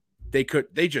 they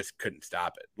just couldn't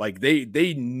stop it. Like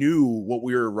they knew what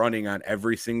we were running on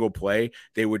every single play.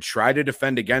 They would try to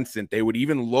defend against it. They would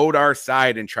even load our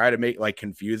side and try to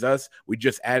confuse us. We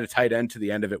just add a tight end to the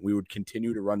end of it. We would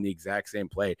continue to run the exact same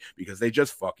play because they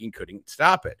just fucking couldn't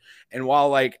stop it. And while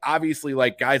like obviously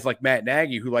like guys like Matt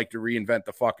Nagy who like to reinvent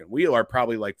the fucking wheel are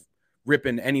probably like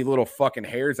ripping any little fucking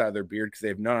hairs out of their beard because they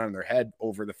have none on their head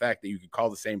over the fact that you could call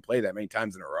the same play that many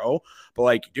times in a row. But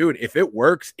like, dude, if it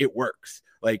works, it works.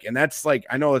 Like, and that's like,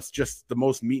 I know it's just the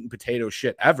most meat and potato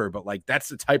shit ever, but like, that's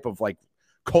the type of like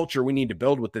culture we need to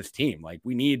build with this team. Like,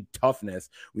 we need toughness.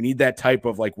 We need that type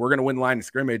of like, we're going to win line of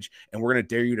scrimmage and we're going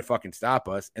to dare you to fucking stop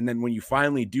us. And then when you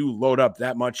finally do load up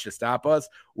that much to stop us,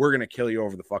 we're going to kill you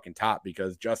over the fucking top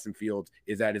because Justin Fields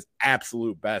is at his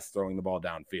absolute best throwing the ball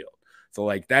downfield. So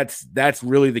like, that's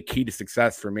really the key to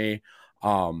success for me.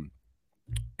 And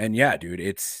yeah, dude,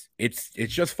 it's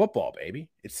just football, baby.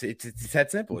 It's that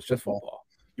simple. It's just football.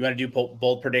 You want to do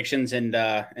bold predictions and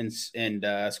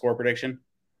score prediction?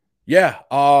 Yeah.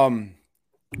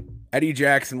 Eddie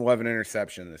Jackson will have an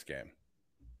interception in this game.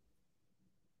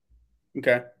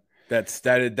 Okay.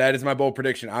 That is my bold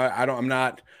prediction. I'm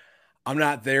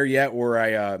not there yet where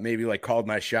I maybe like called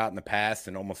my shot in the past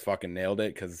and almost fucking nailed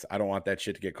it because I don't want that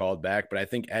shit to get called back. But I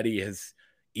think Eddie has,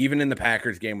 even in the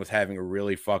Packers game, was having a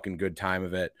really fucking good time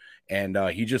of it. And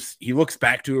he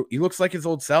looks like his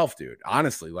old self, dude.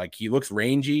 Honestly, like he looks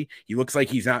rangy. He looks like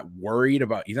he's not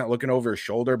looking over his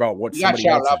shoulder about what somebody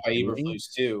else is doing. He got shouted out by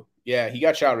Eberflus too. Yeah, he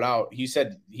got shouted out. He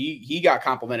said he got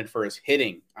complimented for his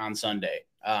hitting on Sunday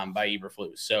by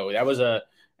Eberflus. So that was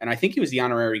and I think he's the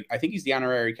honorary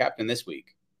captain this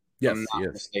week. Yes, if I'm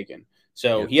not mistaken.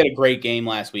 So he had a great game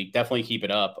last week. Definitely keep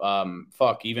it up.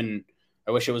 Even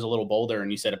I wish it was a little bolder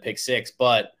and you said a pick six,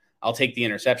 but I'll take the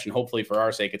interception. Hopefully for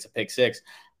our sake, it's a pick six.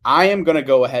 I am going to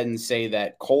go ahead and say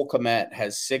that Cole Kmet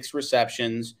has 6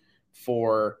 receptions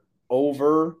for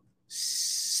over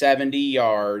 70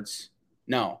 yards.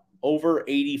 No, over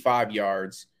 85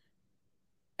 yards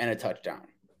and a touchdown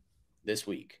this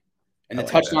week. And the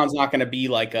touchdown's not going to be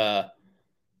like a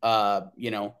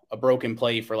broken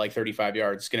play for like 35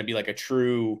 yards. It's going to be like a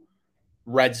true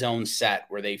red zone set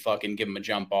where they fucking give him a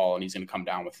jump ball and he's going to come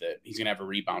down with it. He's going to have a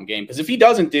rebound game. Because if he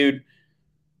doesn't, dude,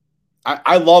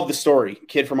 I love the story.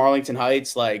 Kid from Arlington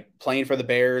Heights, like playing for the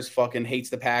Bears, fucking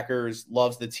hates the Packers,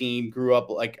 loves the team, grew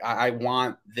up like I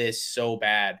want this so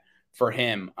bad for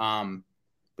him.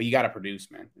 But you got to produce,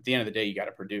 man. At the end of the day, you got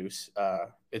to produce.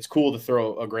 It's cool to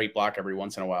throw a great block every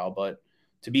once in a while, but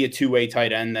to be a two-way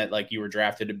tight end that like you were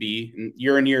drafted to be, and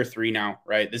you're in year 3 now,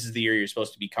 right? This is the year you're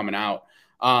supposed to be coming out.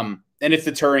 And it's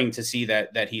deterring to see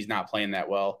that he's not playing that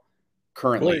well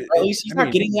currently. Or at least he's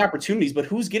not getting the opportunities, but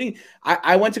who's getting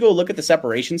I went to go look at the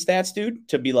separation stats, dude,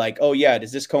 to be like, oh yeah,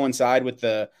 does this coincide with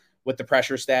the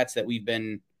pressure stats that we've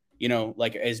been,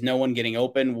 like, is no one getting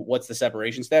open? What's the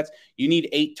separation stats? You need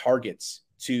 8 targets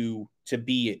to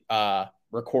be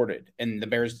recorded, and the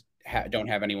Bears don't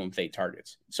have anyone with 8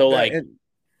 targets. So like,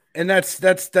 and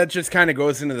that just kind of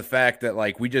goes into the fact that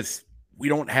like we just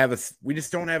don't have a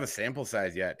sample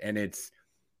size yet. And it's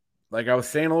like I was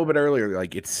saying a little bit earlier,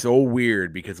 like it's so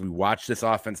weird because we watched this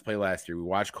offense play last year. We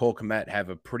watched Cole Kmet have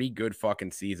a pretty good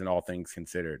fucking season, all things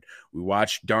considered. We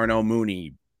watched Darnell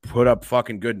Mooney put up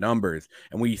fucking good numbers.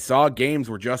 And we saw games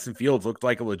where Justin Fields looked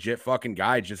like a legit fucking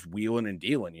guy just wheeling and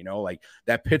dealing, like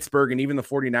that Pittsburgh and even the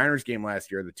 49ers game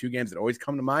last year, the 2 games that always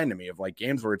come to mind to me of like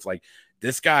games where it's like,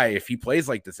 this guy, if he plays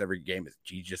like this every game,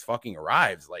 he just fucking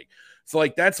arrives. Like, so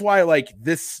like, that's why like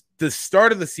the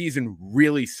start of the season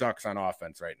really sucks on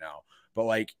offense right now. But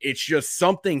like, it's just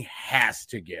something has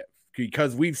to give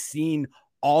because we've seen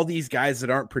all these guys that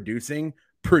aren't produce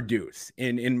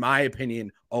in my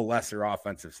opinion, a lesser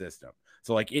offensive system.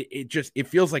 So like, it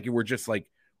feels like we're just like,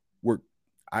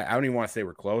 I don't even want to say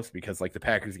we're close because like the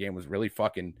Packers game was really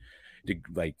fucking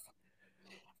like,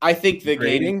 I think the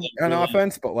game on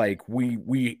offense, but like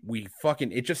we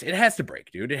fucking it has to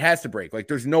break, dude. It has to break. Like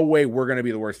there's no way we're gonna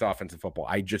be the worst offensive football.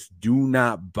 I just do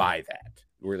not buy that.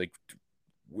 We're like,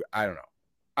 I don't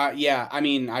know. Yeah, I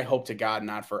mean, I hope to God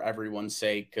not for everyone's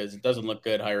sake because it doesn't look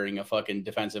good hiring a fucking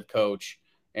defensive coach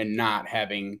and not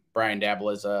having Brian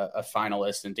Daboll as a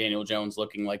finalist and Daniel Jones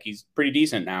looking like he's pretty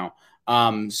decent now.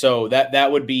 So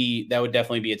that would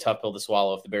definitely be a tough pill to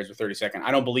swallow if the Bears were 32nd.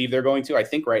 I don't believe they're going to. I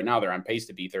think right now they're on pace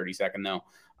to be 32nd though,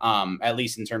 at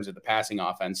least in terms of the passing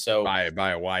offense. So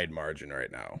by a wide margin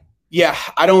right now. Yeah,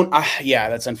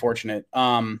 that's unfortunate.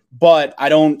 But I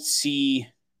don't see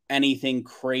anything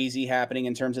crazy happening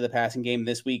in terms of the passing game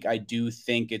this week. I do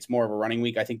think it's more of a running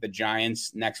week. I think the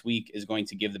Giants next week is going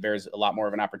to give the Bears a lot more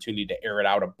of an opportunity to air it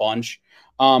out a bunch.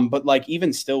 But like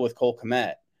even still with Cole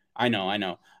Kmet, I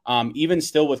know. Even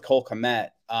still with Cole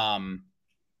Kmet,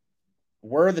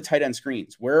 where are the tight end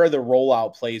screens? Where are the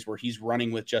rollout plays where he's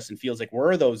running with Justin Fields? Like,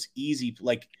 where are those easy,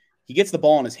 like he gets the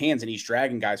ball in his hands and he's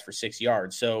dragging guys for 6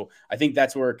 yards. So I think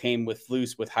that's where it came with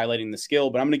Flus with highlighting the skill.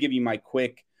 But I'm going to give you my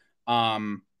quick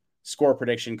score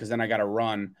prediction because then I got to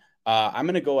run. I'm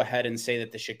going to go ahead and say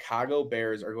that the Chicago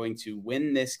Bears are going to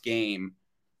win this game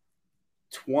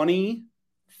 24-10.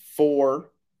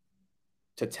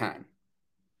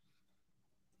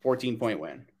 14-point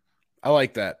win. I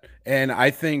like that. And I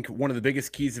think one of the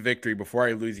biggest keys to victory, before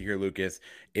I lose you here, Lucas,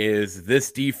 is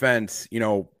this defense.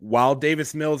 While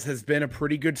Davis Mills has been a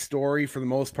pretty good story for the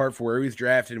most part for where he was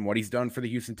drafted and what he's done for the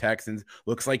Houston Texans,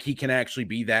 looks like he can actually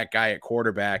be that guy at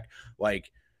quarterback.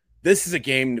 Like, this is a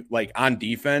game, like, on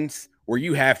defense where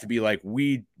you have to be like,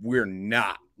 we're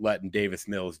not letting Davis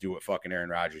Mills do what fucking Aaron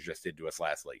Rodgers just did to us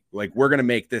last week. Like, we're going to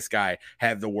make this guy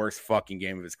have the worst fucking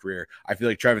game of his career. I feel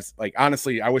like Travis, like,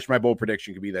 honestly, I wish my bold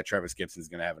prediction could be that Travis Gibson's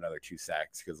going to have another 2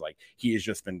 sacks because, like, he has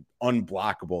just been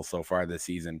unblockable so far this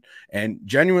season. And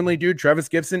genuinely, dude, Travis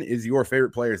Gibson is your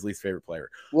favorite player's least favorite player.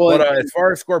 Well, but as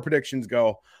far as score predictions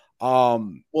go,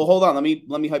 well, hold on. Let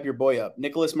me hype your boy up.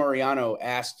 Nicholas Mariano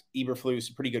asked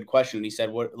Eberflus a pretty good question. He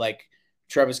said, "What, like,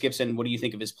 Travis Gibson, what do you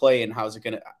think of his play and how's it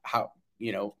going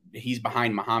to, he's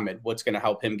behind Muhammad. What's going to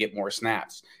help him get more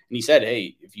snaps?" And he said,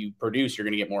 "Hey, if you produce, you're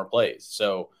going to get more plays."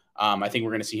 So I think we're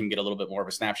going to see him get a little bit more of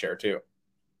a snap share too.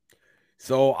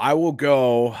 So I will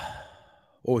go,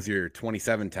 what was your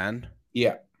 27-10?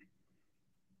 Yeah.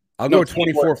 I'll go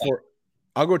 24-4.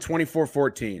 I'll go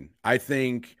 24-14. I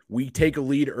think we take a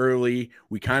lead early.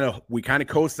 We kind of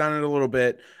coast on it a little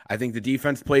bit. I think the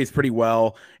defense plays pretty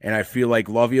well, and I feel like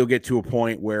Lovie will get to a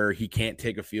point where he can't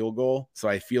take a field goal. So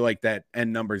I feel like that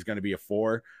end number is going to be a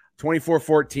 4.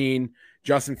 24-14.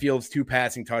 Justin Fields, 2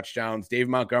 passing touchdowns. Dave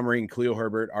Montgomery and Khalil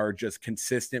Herbert are just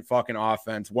consistent fucking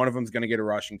offense. One of them is going to get a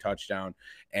rushing touchdown.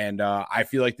 And I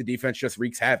feel like the defense just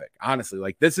wreaks havoc. Honestly,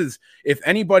 like, this is, if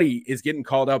anybody is getting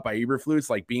called out by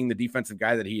Eberflus, like being the defensive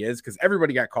guy that he is, because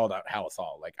everybody got called out Hallis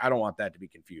Hall. Like, I don't want that to be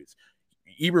confused.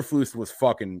 Eberflus was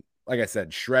fucking, like I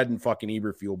said, shredding fucking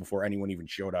Eberflus before anyone even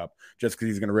showed up, just because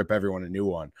he's going to rip everyone a new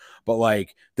one. But,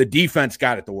 like, the defense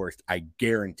got it the worst. I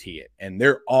guarantee it. And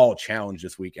they're all challenged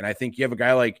this week. And I think you have a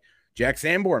guy like Jack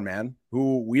Sanborn, man,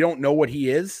 who we don't know what he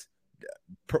is.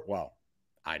 Well,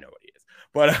 I know what he is,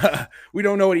 but we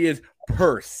don't know what he is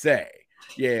per se.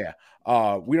 Yeah.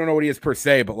 We don't know what he is per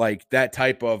se, but, like, that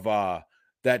type of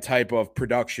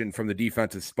production from the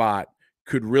defensive spot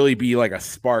could really be like a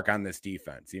spark on this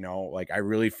defense. Like, I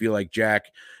really feel like Jack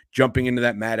jumping into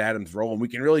that Matt Adams role, and we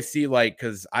can really see, like,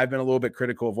 because I've been a little bit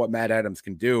critical of what Matt Adams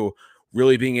can do,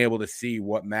 really being able to see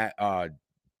what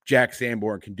Jack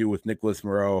Sanborn can do with Nicholas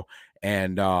Moreau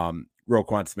and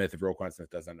Roquan Smith, if Roquan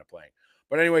Smith does end up playing.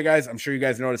 But anyway, guys, I'm sure you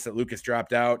guys noticed that Lucas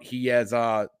dropped out. He has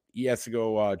to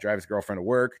go drive his girlfriend to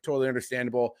work. Totally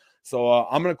understandable. So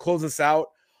I'm gonna close this out.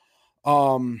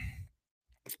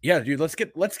 Yeah, dude, let's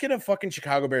get a fucking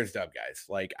Chicago Bears dub, guys.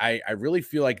 Like, I really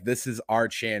feel like this is our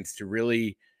chance to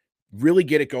really, really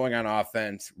get it going on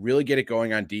offense, really get it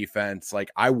going on defense. Like,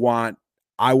 I want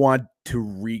to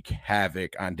wreak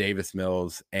havoc on Davis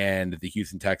Mills and the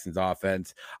Houston Texans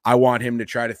offense. I want him to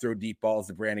try to throw deep balls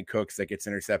to Brandon Cooks that gets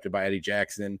intercepted by Eddie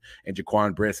Jackson and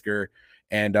Jaquan Brisker.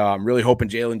 And I'm really hoping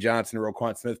Jalen Johnson and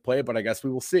Roquan Smith play, but I guess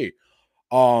we will see.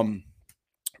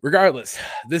 Regardless,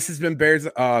 this has been Bears.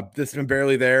 This has been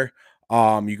Barely There.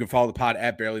 You can follow the pod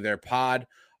at Barely There Pod.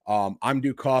 I'm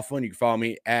Duke Coughlin. You can follow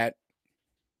me at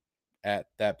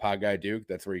that pod guy Duke.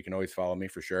 That's where you can always follow me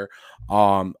for sure.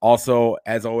 Also,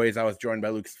 as always, I was joined by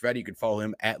Lucas Freddy. You can follow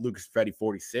him at Lucas Freddy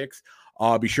 46.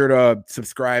 Be sure to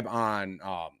subscribe on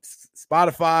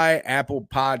Spotify, Apple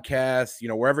Podcasts,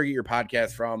 wherever you get your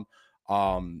podcasts from.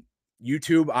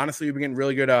 YouTube, honestly, we've been getting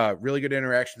really good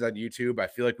interactions on YouTube. I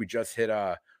feel like we just hit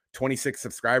 26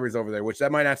 subscribers over there, which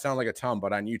that might not sound like a ton,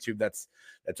 but on YouTube, that's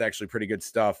actually pretty good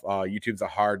stuff. YouTube's a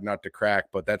hard nut to crack,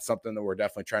 but that's something that we're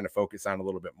definitely trying to focus on a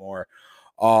little bit more.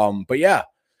 But yeah,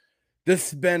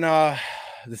 this has been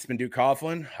Duke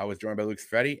Coughlin. I was joined by Lucas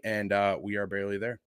Freddy, and we are Barely There.